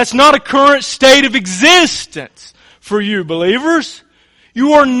 That's not a current state of existence for you, believers.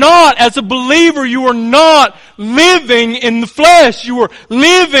 You are not, as a believer, you are not living in the flesh. You are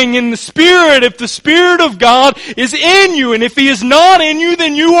living in the Spirit. If the Spirit of God is in you, and if He is not in you,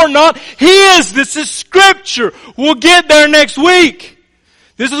 then you are not His. This is Scripture. We'll get there next week.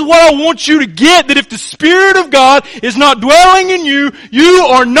 This is what I want you to get, that if the Spirit of God is not dwelling in you, you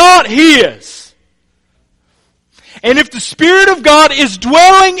are not His. And if the Spirit of God is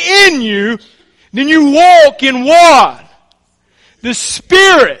dwelling in you, then you walk in what? The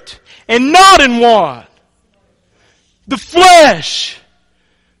Spirit, and not in what? The flesh.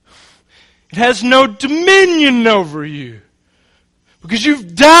 It has no dominion over you. Because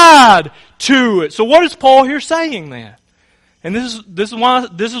you've died to it. So what is Paul here saying then? And this is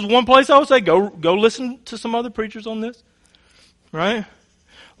one place I would say, go listen to some other preachers on this. Right?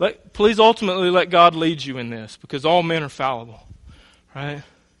 Please ultimately let God lead you in this, because all men are fallible. Right?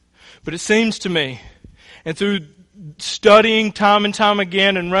 But it seems to me, and through studying time and time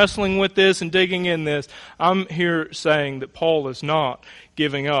again and wrestling with this and digging in this, I'm here saying that Paul is not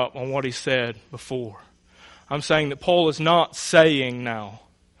giving up on what he said before. I'm saying that Paul is not saying now,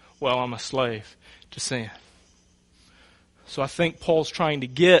 well, I'm a slave to sin. So I think Paul's trying to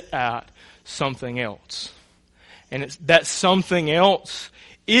get at something else. And that something else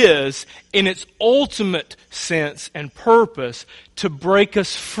is, in its ultimate sense and purpose, to break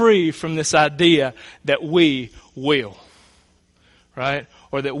us free from this idea that we will, right?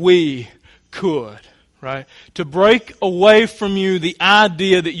 Or that we could, right? To break away from you the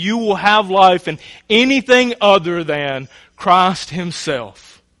idea that you will have life in anything other than Christ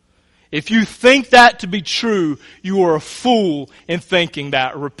Himself. If you think that to be true, you are a fool in thinking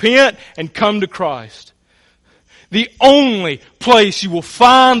that. Repent and come to Christ. The only place you will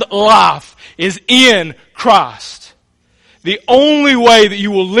find life is in Christ. The only way that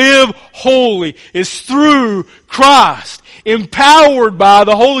you will live holy is through Christ, empowered by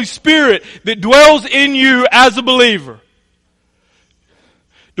the Holy Spirit that dwells in you as a believer.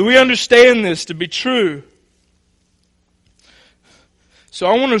 Do we understand this to be true? So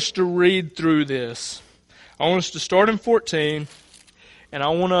I want us to read through this. I want us to start in 14, and I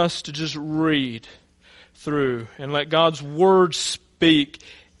want us to just read through and let God's Word speak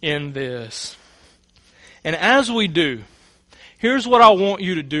in this. And as we do, here's what I want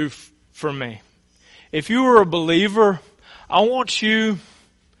you to do for me. If you are a believer, I want you,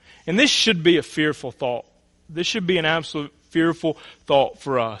 and this should be a fearful thought. This should be an absolute fearful thought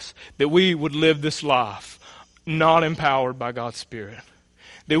for us, that we would live this life not empowered by God's Spirit.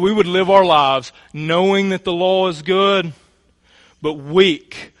 That we would live our lives knowing that the law is good, but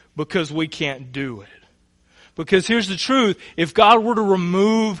weak because we can't do it. Because here's the truth, if God were to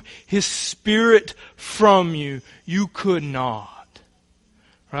remove His Spirit from you, you could not.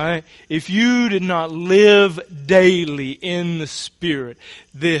 Right? If you did not live daily in the Spirit,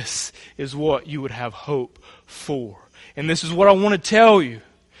 this is what you would have hope for. And this is what I want to tell you.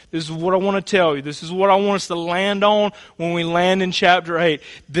 This is what I want to tell you. This is what I want us to land on when we land in chapter 8.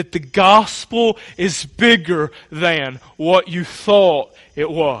 That the gospel is bigger than what you thought it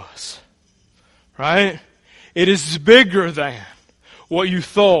was. Right? It is bigger than what you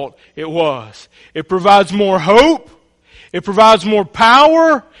thought it was. It provides more hope. It provides more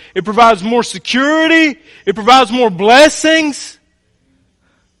power. It provides more security. It provides more blessings.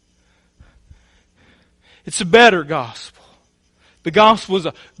 It's a better gospel. The gospel is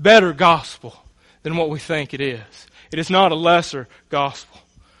a better gospel than what we think it is. It is not a lesser gospel.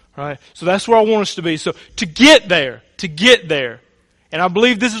 Right? So that's where I want us to be. So to get there, and I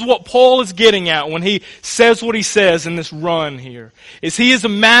believe this is what Paul is getting at when he says what he says in this run here, is he is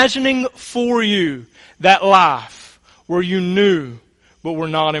imagining for you that life where you knew but were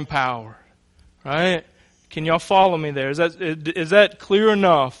not empowered. Right? Can y'all follow me there? Is that clear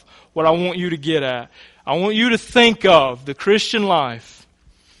enough what I want you to get at? I want you to think of the Christian life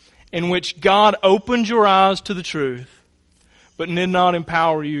in which God opened your eyes to the truth, but did not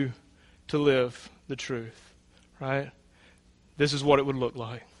empower you to live the truth. Right? This is what it would look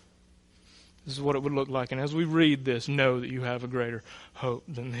like. This is what it would look like. And as we read this, know that you have a greater hope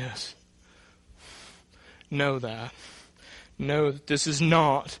than this. Know that. Know that this is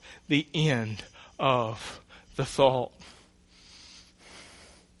not the end of the thought.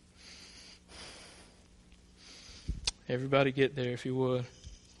 Everybody get there if you would.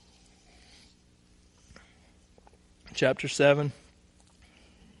 Chapter 7,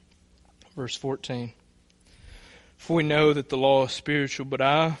 verse 14. For we know that the law is spiritual, but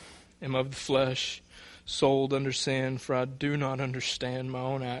I am of the flesh, sold under sin, for I do not understand my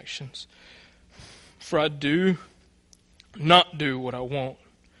own actions. For I do not do what I want,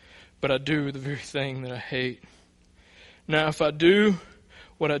 but I do the very thing that I hate. Now if I do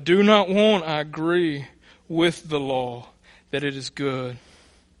what I do not want, I agree with the law that it is good.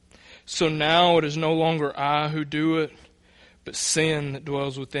 So now it is no longer I who do it, but sin that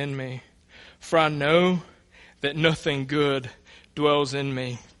dwells within me. For I know that nothing good dwells in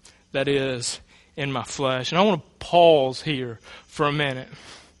me, that is, in my flesh. And I want to pause here for a minute.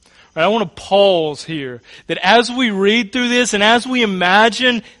 I want to pause here. That as we read through this and as we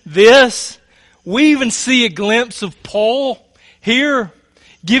imagine this, we even see a glimpse of Paul here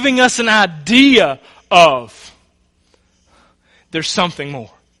giving us an idea of there's something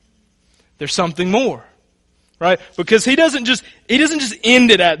more. There's something more. Right? Because he doesn't just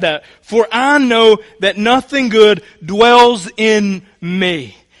end it at that. For I know that nothing good dwells in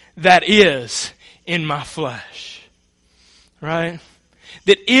me, that is, in my flesh. Right?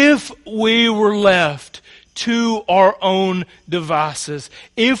 That if we were left to our own devices,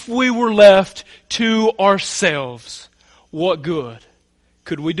 if we were left to ourselves, what good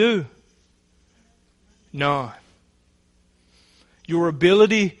could we do? None. Your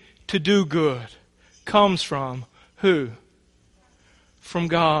ability to do good comes from who? From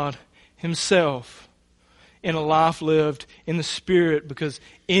God Himself in a life lived in the Spirit, because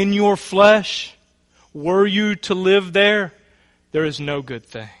in your flesh, were you to live there, there is no good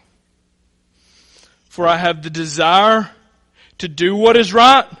thing. For I have the desire to do what is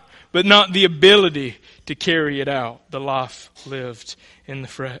right, but not the ability to carry it out. The life lived in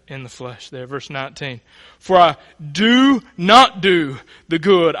the flesh there. Verse 19. For I do not do the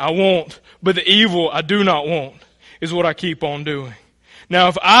good I want, but the evil I do not want is what I keep on doing. Now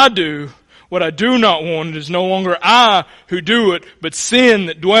if I do what I do not want, it is no longer I who do it, but sin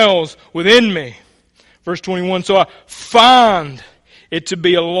that dwells within me. Verse 21. So I find it to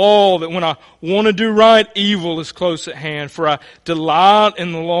be a law that when I want to do right, evil is close at hand. For I delight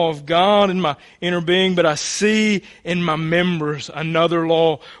in the law of God in my inner being, but I see in my members another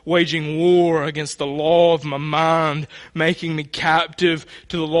law waging war against the law of my mind, making me captive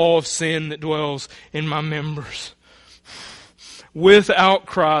to the law of sin that dwells in my members. Without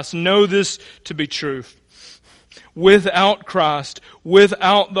Christ, know this to be true. Without Christ,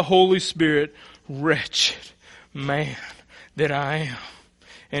 without the Holy Spirit, wretched man that I am.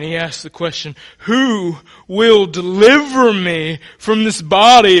 And he asks the question, who will deliver me from this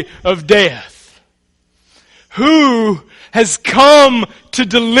body of death? Who has come to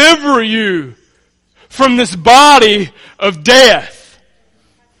deliver you from this body of death?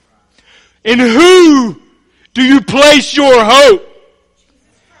 In who do you place your hope?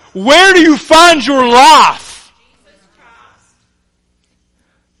 Where do you find your life?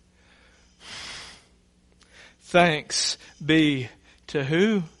 Thanks be to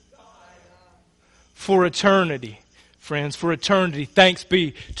who? For eternity. Friends, for eternity. Thanks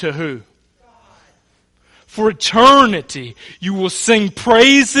be to who? For eternity, you will sing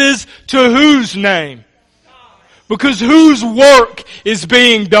praises to whose name? Because whose work is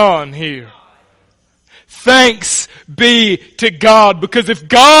being done here? Thanks be to God. Because if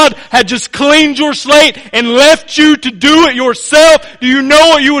God had just cleaned your slate and left you to do it yourself, do you know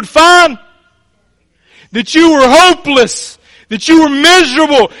what you would find? That you were hopeless. That you were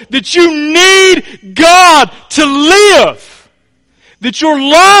miserable. That you need God to live. That your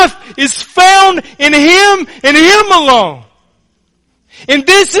life is found in Him and Him alone. And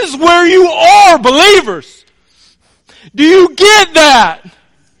this is where you are, believers. Do you get that?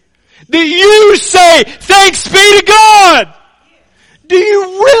 That you say, thanks be to God. Do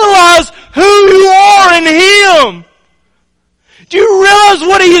you realize who you are in Him? Do you realize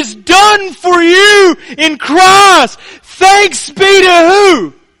what He has done for you in Christ? Thanks be to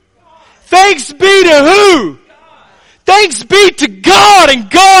who? Thanks be to who? Thanks be to God and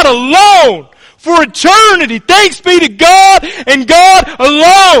God alone for eternity. Thanks be to God and God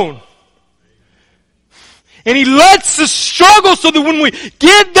alone. And He lets us struggle so that when we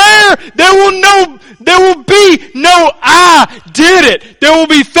get there, there will be no I did it. There will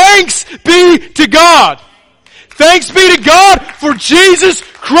be thanks be to God. Thanks be to God for Jesus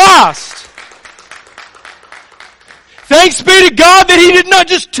Christ. Thanks be to God that He did not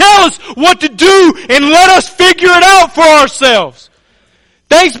just tell us what to do and let us figure it out for ourselves.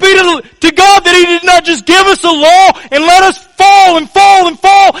 Thanks be to God that He did not just give us a law and let us fall and fall and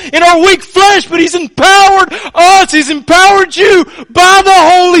fall in our weak flesh, but He's empowered us, He's empowered you by the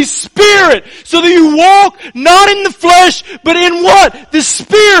Holy Spirit so that you walk not in the flesh, but in what? The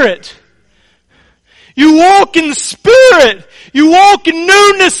Spirit. You walk in the Spirit. You walk in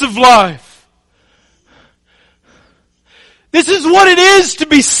newness of life. This is what it is to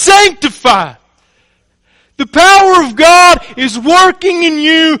be sanctified. The power of God is working in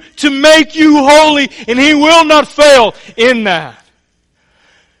you to make you holy, and He will not fail in that.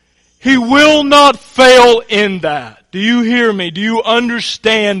 He will not fail in that. Do you hear me? Do you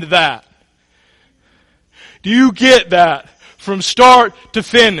understand that? Do you get that? From start to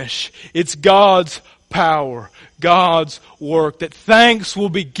finish, it's God's power, God's work, that thanks will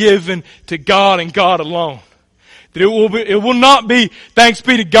be given to God and God alone. That it will not be thanks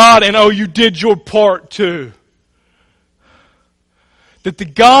be to God and oh, you did your part too. That the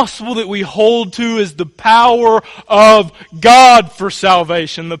gospel that we hold to is the power of God for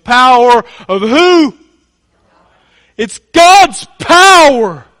salvation. The power of who? It's God's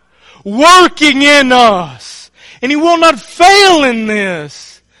power working in us. And He will not fail in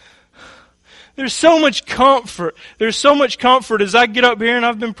this. There's so much comfort. There's so much comfort as I get up here and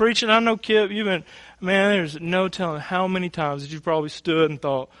I've been preaching. I know, Kip, there's no telling how many times that you've probably stood and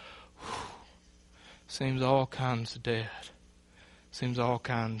thought, seems all kinds of dead. Seems all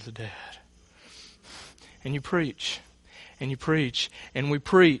kinds of dead. And you preach, and you preach, and we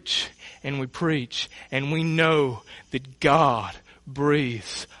preach, and we preach, and we know that God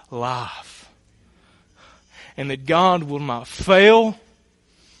breathes life. And that God will not fail.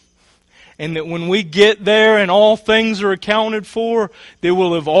 And that when we get there and all things are accounted for, they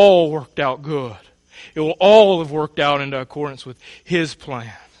will have all worked out good. It will all have worked out into accordance with His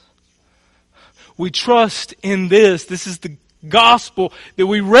plan. We trust in this. This is the gospel that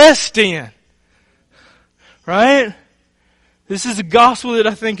we rest in. Right? This is a gospel that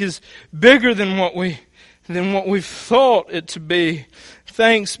I think is bigger than what we've thought it to be.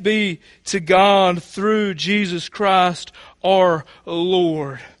 Thanks be to God through Jesus Christ our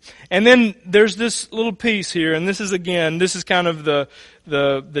Lord. And then there's this little piece here, and this is kind of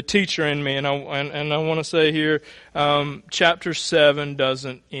the teacher in me, and I want to say here, chapter 7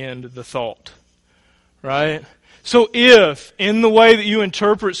 doesn't end the thought, right? So if, in the way that you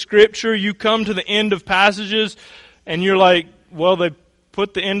interpret Scripture, you come to the end of passages, and you're like, well, they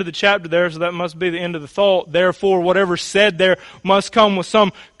put the end of the chapter there, so that must be the end of the thought. Therefore, whatever's said there must come with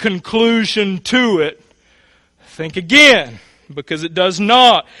some conclusion to it. Think again, because it does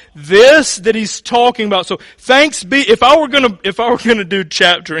not. This that he's talking about. So thanks be. If I were gonna do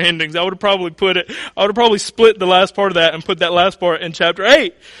chapter endings, I would have probably split the last part of that and put that last part in chapter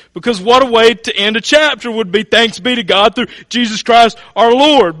 8. Because what a way to end a chapter would be, thanks be to God through Jesus Christ our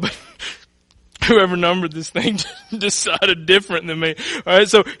Lord. But whoever numbered this thing decided different than me. Alright,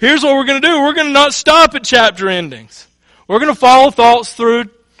 so here's what we're going to do. We're going to not stop at chapter endings. We're going to follow thoughts through,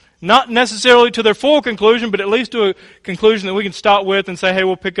 not necessarily to their full conclusion, but at least to a conclusion that we can stop with and say, hey,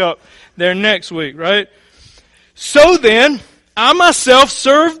 we'll pick up there next week, right? So then, I myself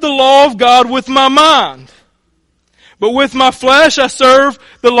serve the law of God with my mind. But with my flesh I serve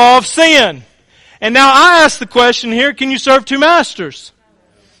the law of sin. And now I ask the question here, can you serve two masters?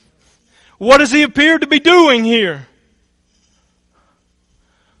 What does he appear to be doing here?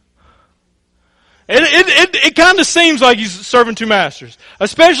 It kind of seems like he's serving two masters.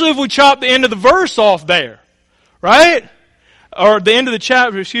 Especially if we chop the end of the verse off there. Right? Or the end of the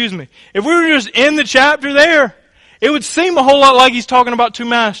chapter, excuse me. If we were just in the chapter there, it would seem a whole lot like he's talking about two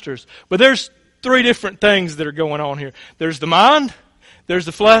masters. But there's three different things that are going on here. There's the mind, there's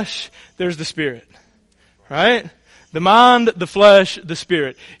the flesh, there's the spirit. Right? The mind, the flesh, the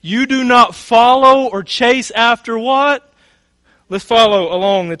spirit. You do not follow or chase after what? Let's follow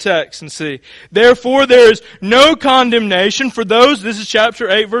along the text and see. Therefore, there is no condemnation for those, this is chapter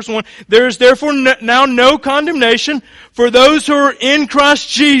 8, verse 1. There is therefore now no condemnation for those who are in Christ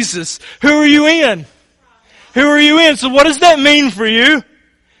Jesus. Who are you in? Who are you in? So what does that mean for you?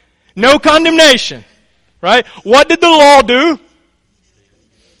 No condemnation. Right? What did the law do?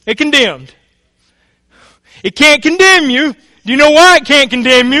 It condemned. It can't condemn you. Do you know why it can't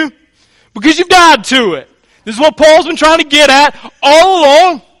condemn you? Because you've died to it. This is what Paul's been trying to get at all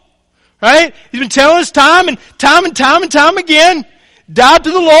along. Right? He's been telling us time and time again. Died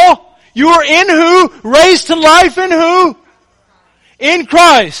to the law. You are in who? Raised to life in who? In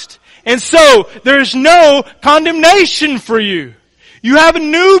Christ. And so, there's no condemnation for you. You have a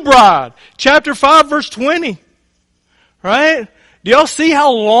new bride. Chapter 5, verse 20. Right? Do y'all see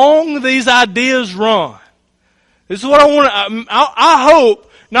how long these ideas run? This is what I want to, I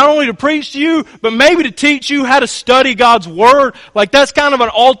hope not only to preach to you, but maybe to teach you how to study God's Word. Like that's kind of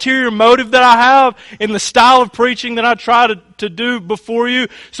an ulterior motive that I have in the style of preaching that I try to do before you.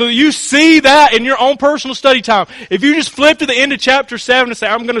 So you see that in your own personal study time. If you just flip to the end of chapter 7 and say,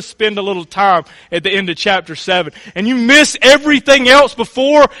 I'm going to spend a little time at the end of chapter 7, and you miss everything else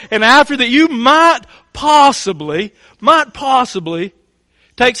before and after that, you might possibly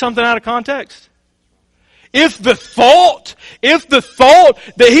take something out of context. If the thought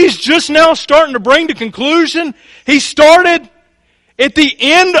that he's just now starting to bring to conclusion, he started at the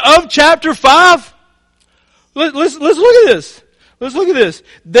end of chapter 5. Let's look at this. Let's look at this.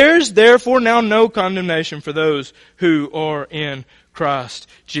 There's therefore now no condemnation for those who are in Christ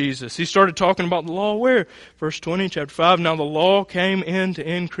Jesus. He started talking about the law where? Verse 20, chapter 5. Now the law came in to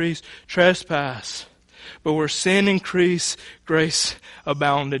increase trespass. But where sin increased, grace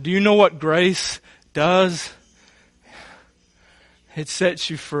abounded. Do you know what grace does? It sets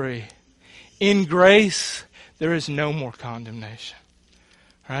you free. In grace, there is no more condemnation.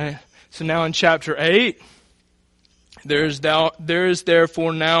 Right? So now in chapter 8, there is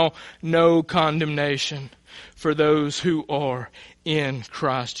therefore now no condemnation for those who are in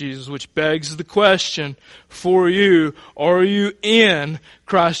Christ Jesus, which begs the question for you, are you in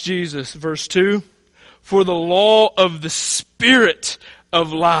Christ Jesus? Verse 2, for the law of the Spirit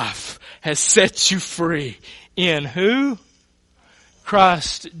of life has set you free. In who?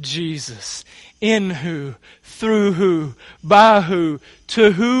 Christ Jesus. In who? Through who? By who?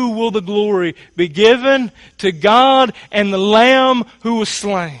 To who will the glory be given? To God and the Lamb who was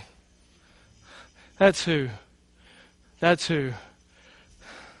slain. That's who. That's who.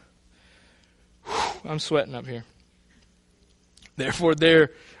 I'm sweating up here. Therefore, there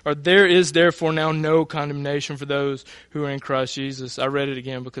is therefore now no condemnation for those who are in Christ Jesus. I read it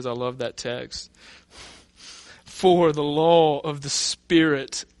again because I love that text. For the law of the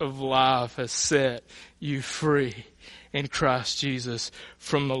Spirit of life has set you free in Christ Jesus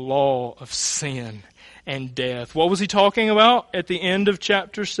from the law of sin and death. What was he talking about at the end of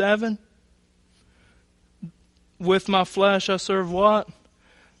chapter 7? With my flesh I serve what?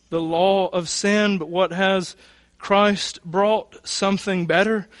 The law of sin. But what has Christ brought? Something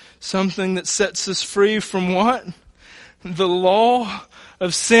better. Something that sets us free from what? The law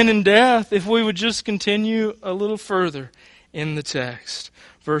of sin and death. If we would just continue a little further in the text.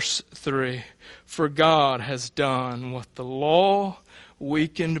 Verse 3. For God has done what the law,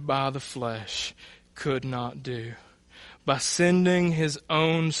 weakened by the flesh, could not do. By sending His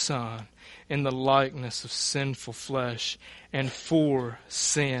own Son in the likeness of sinful flesh, and for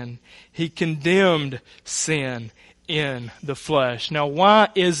sin, He condemned sin in the flesh. Now, why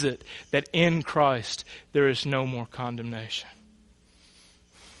is it that in Christ there is no more condemnation?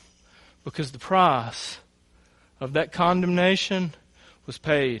 Because the price of that condemnation was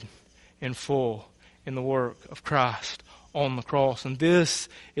paid in full in the work of Christ on the cross. And this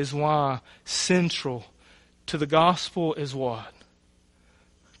is why central to the gospel is what?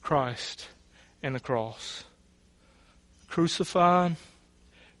 Christ and the cross. Crucified,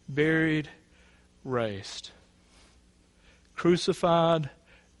 buried, raised. Crucified,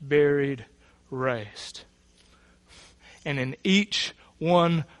 buried, raised. And in each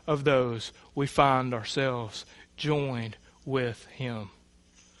one of those, we find ourselves joined with Him.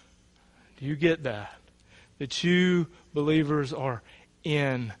 Do you get that? That you, believers, are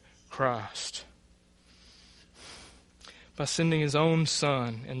in Christ. By sending His own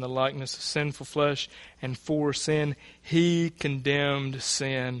Son in the likeness of sinful flesh and for sin, He condemned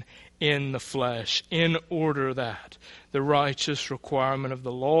sin in the flesh in order that the righteous requirement of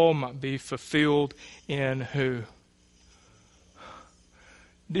the law might be fulfilled in who?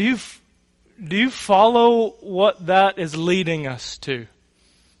 Do you follow what that is leading us to?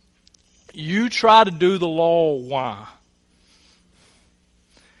 You try to do the law, why?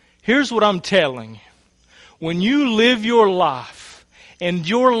 Here's what I'm telling you. When you live your life, and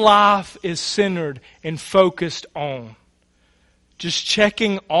your life is centered and focused on just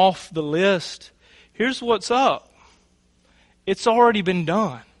checking off the list, here's what's up. It's already been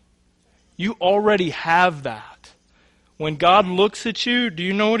done. You already have that. When God looks at you, do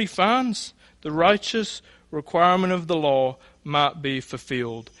you know what He finds? The righteous requirement of the law might be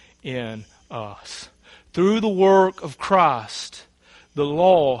fulfilled in us. Through the work of Christ, the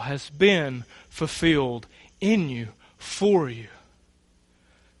law has been fulfilled in you, for you.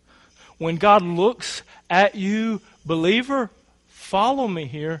 When God looks at you, believer, follow me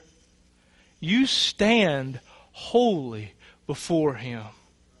here. You stand holy before Him.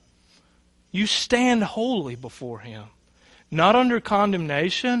 You stand holy before Him. Not under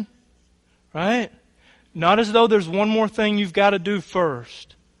condemnation, right? Not as though there's one more thing you've got to do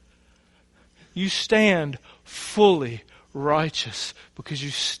first. you stand fully righteous because you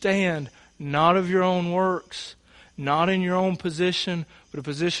stand not of your own works, not in your own position, but a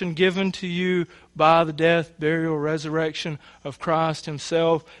position given to you by the death, burial, resurrection of Christ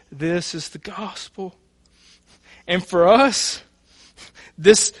Himself. This is the gospel. And for us,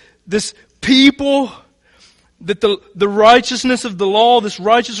 this people, that the righteousness of the law, this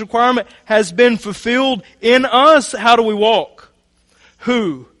righteous requirement has been fulfilled in us. How do we walk?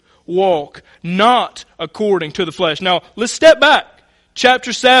 Who walk not according to the flesh. Now, let's step back.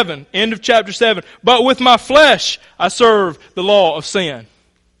 Chapter 7, end of chapter 7. But with my flesh I serve the law of sin.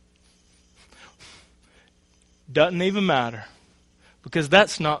 Doesn't even matter. Because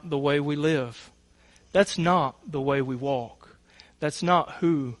that's not the way we live. That's not the way we walk. That's not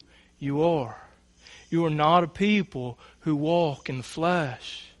who you are. You are not a people who walk in the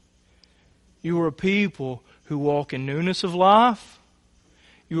flesh. You are a people who walk in newness of life.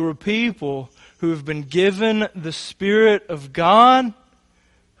 You are a people who have been given the Spirit of God.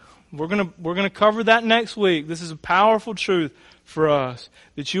 We're gonna cover that next week. This is a powerful truth for us.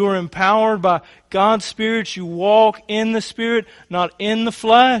 That you are empowered by God's Spirit. You walk in the Spirit, not in the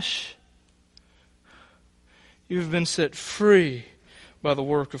flesh. You have been set free by the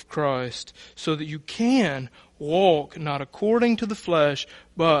work of Christ, so that you can walk not according to the flesh,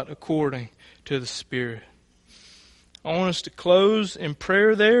 but according to the Spirit. I want us to close in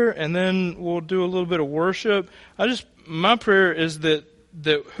prayer there, and then we'll do a little bit of worship. My prayer is that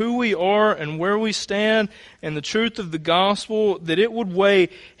who we are and where we stand and the truth of the gospel, that it would weigh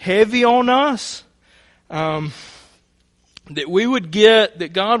heavy on us, that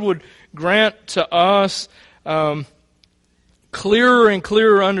God would grant to us clearer and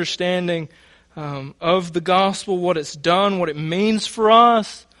clearer understanding of the gospel, what it's done, what it means for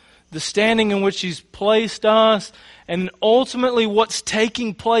us, the standing in which He's placed us, and ultimately what's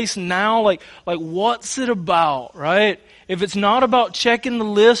taking place now. Like what's it about, right? If it's not about checking the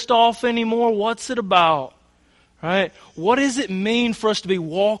list off anymore, what's it about? Right? What does it mean for us to be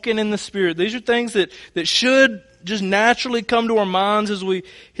walking in the Spirit? These are things that should just naturally come to our minds as we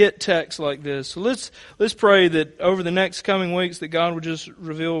hit texts like this. So let's pray that over the next coming weeks that God would just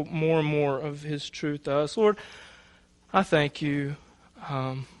reveal more and more of His truth to us. Lord, I thank You.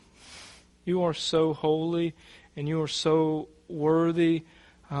 You are so holy and You are so worthy.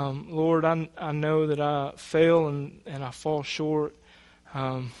 Lord, I know that I fail and I fall short.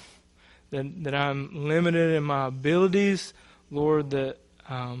 That I'm limited in my abilities. Lord, that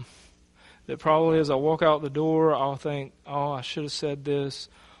probably as I walk out the door, I'll think, oh, I should have said this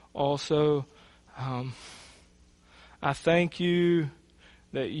also. I thank You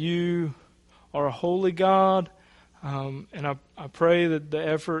that You are a holy God. And I pray that the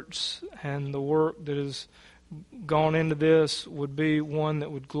efforts and the work that has gone into this would be one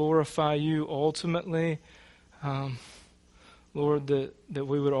that would glorify You ultimately. Lord, that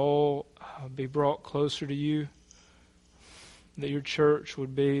we would all be brought closer to You, that Your church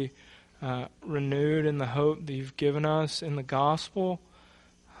would be renewed in the hope that You've given us in the gospel.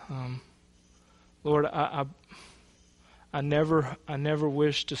 Lord, I never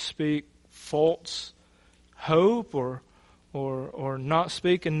wish to speak false hope or not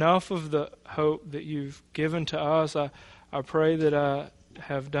speak enough of the hope that You've given to us. I pray that I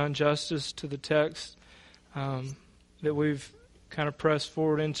have done justice to the text that we've kind of pressed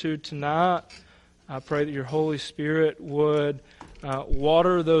forward into tonight. I pray that Your Holy Spirit would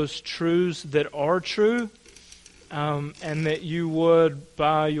water those truths that are true, and that You would,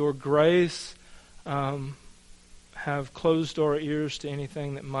 by Your grace, have closed our ears to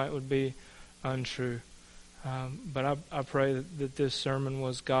anything that would be untrue. But I pray that this sermon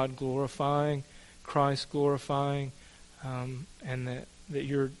was God glorifying, Christ glorifying, and that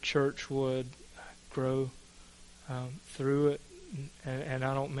Your church would grow through it. And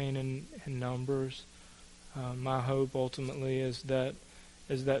I don't mean in numbers. My hope ultimately is that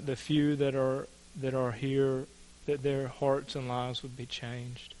the few that are here, that their hearts and lives would be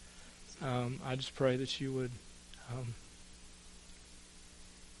changed. I just pray that You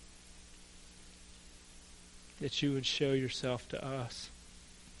would show Yourself to us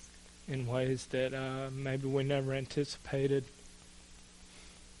in ways that maybe we never anticipated.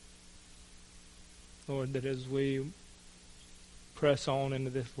 Lord, that as we press on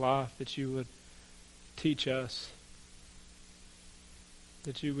into this life, that You would teach us,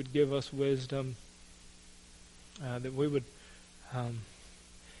 that You would give us wisdom, that we would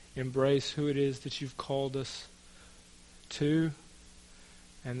embrace who it is that You've called us to,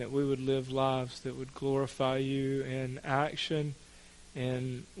 and that we would live lives that would glorify You in action,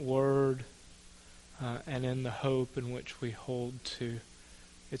 in word, and in the hope in which we hold to.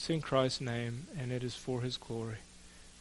 It's in Christ's name, and it is for His glory.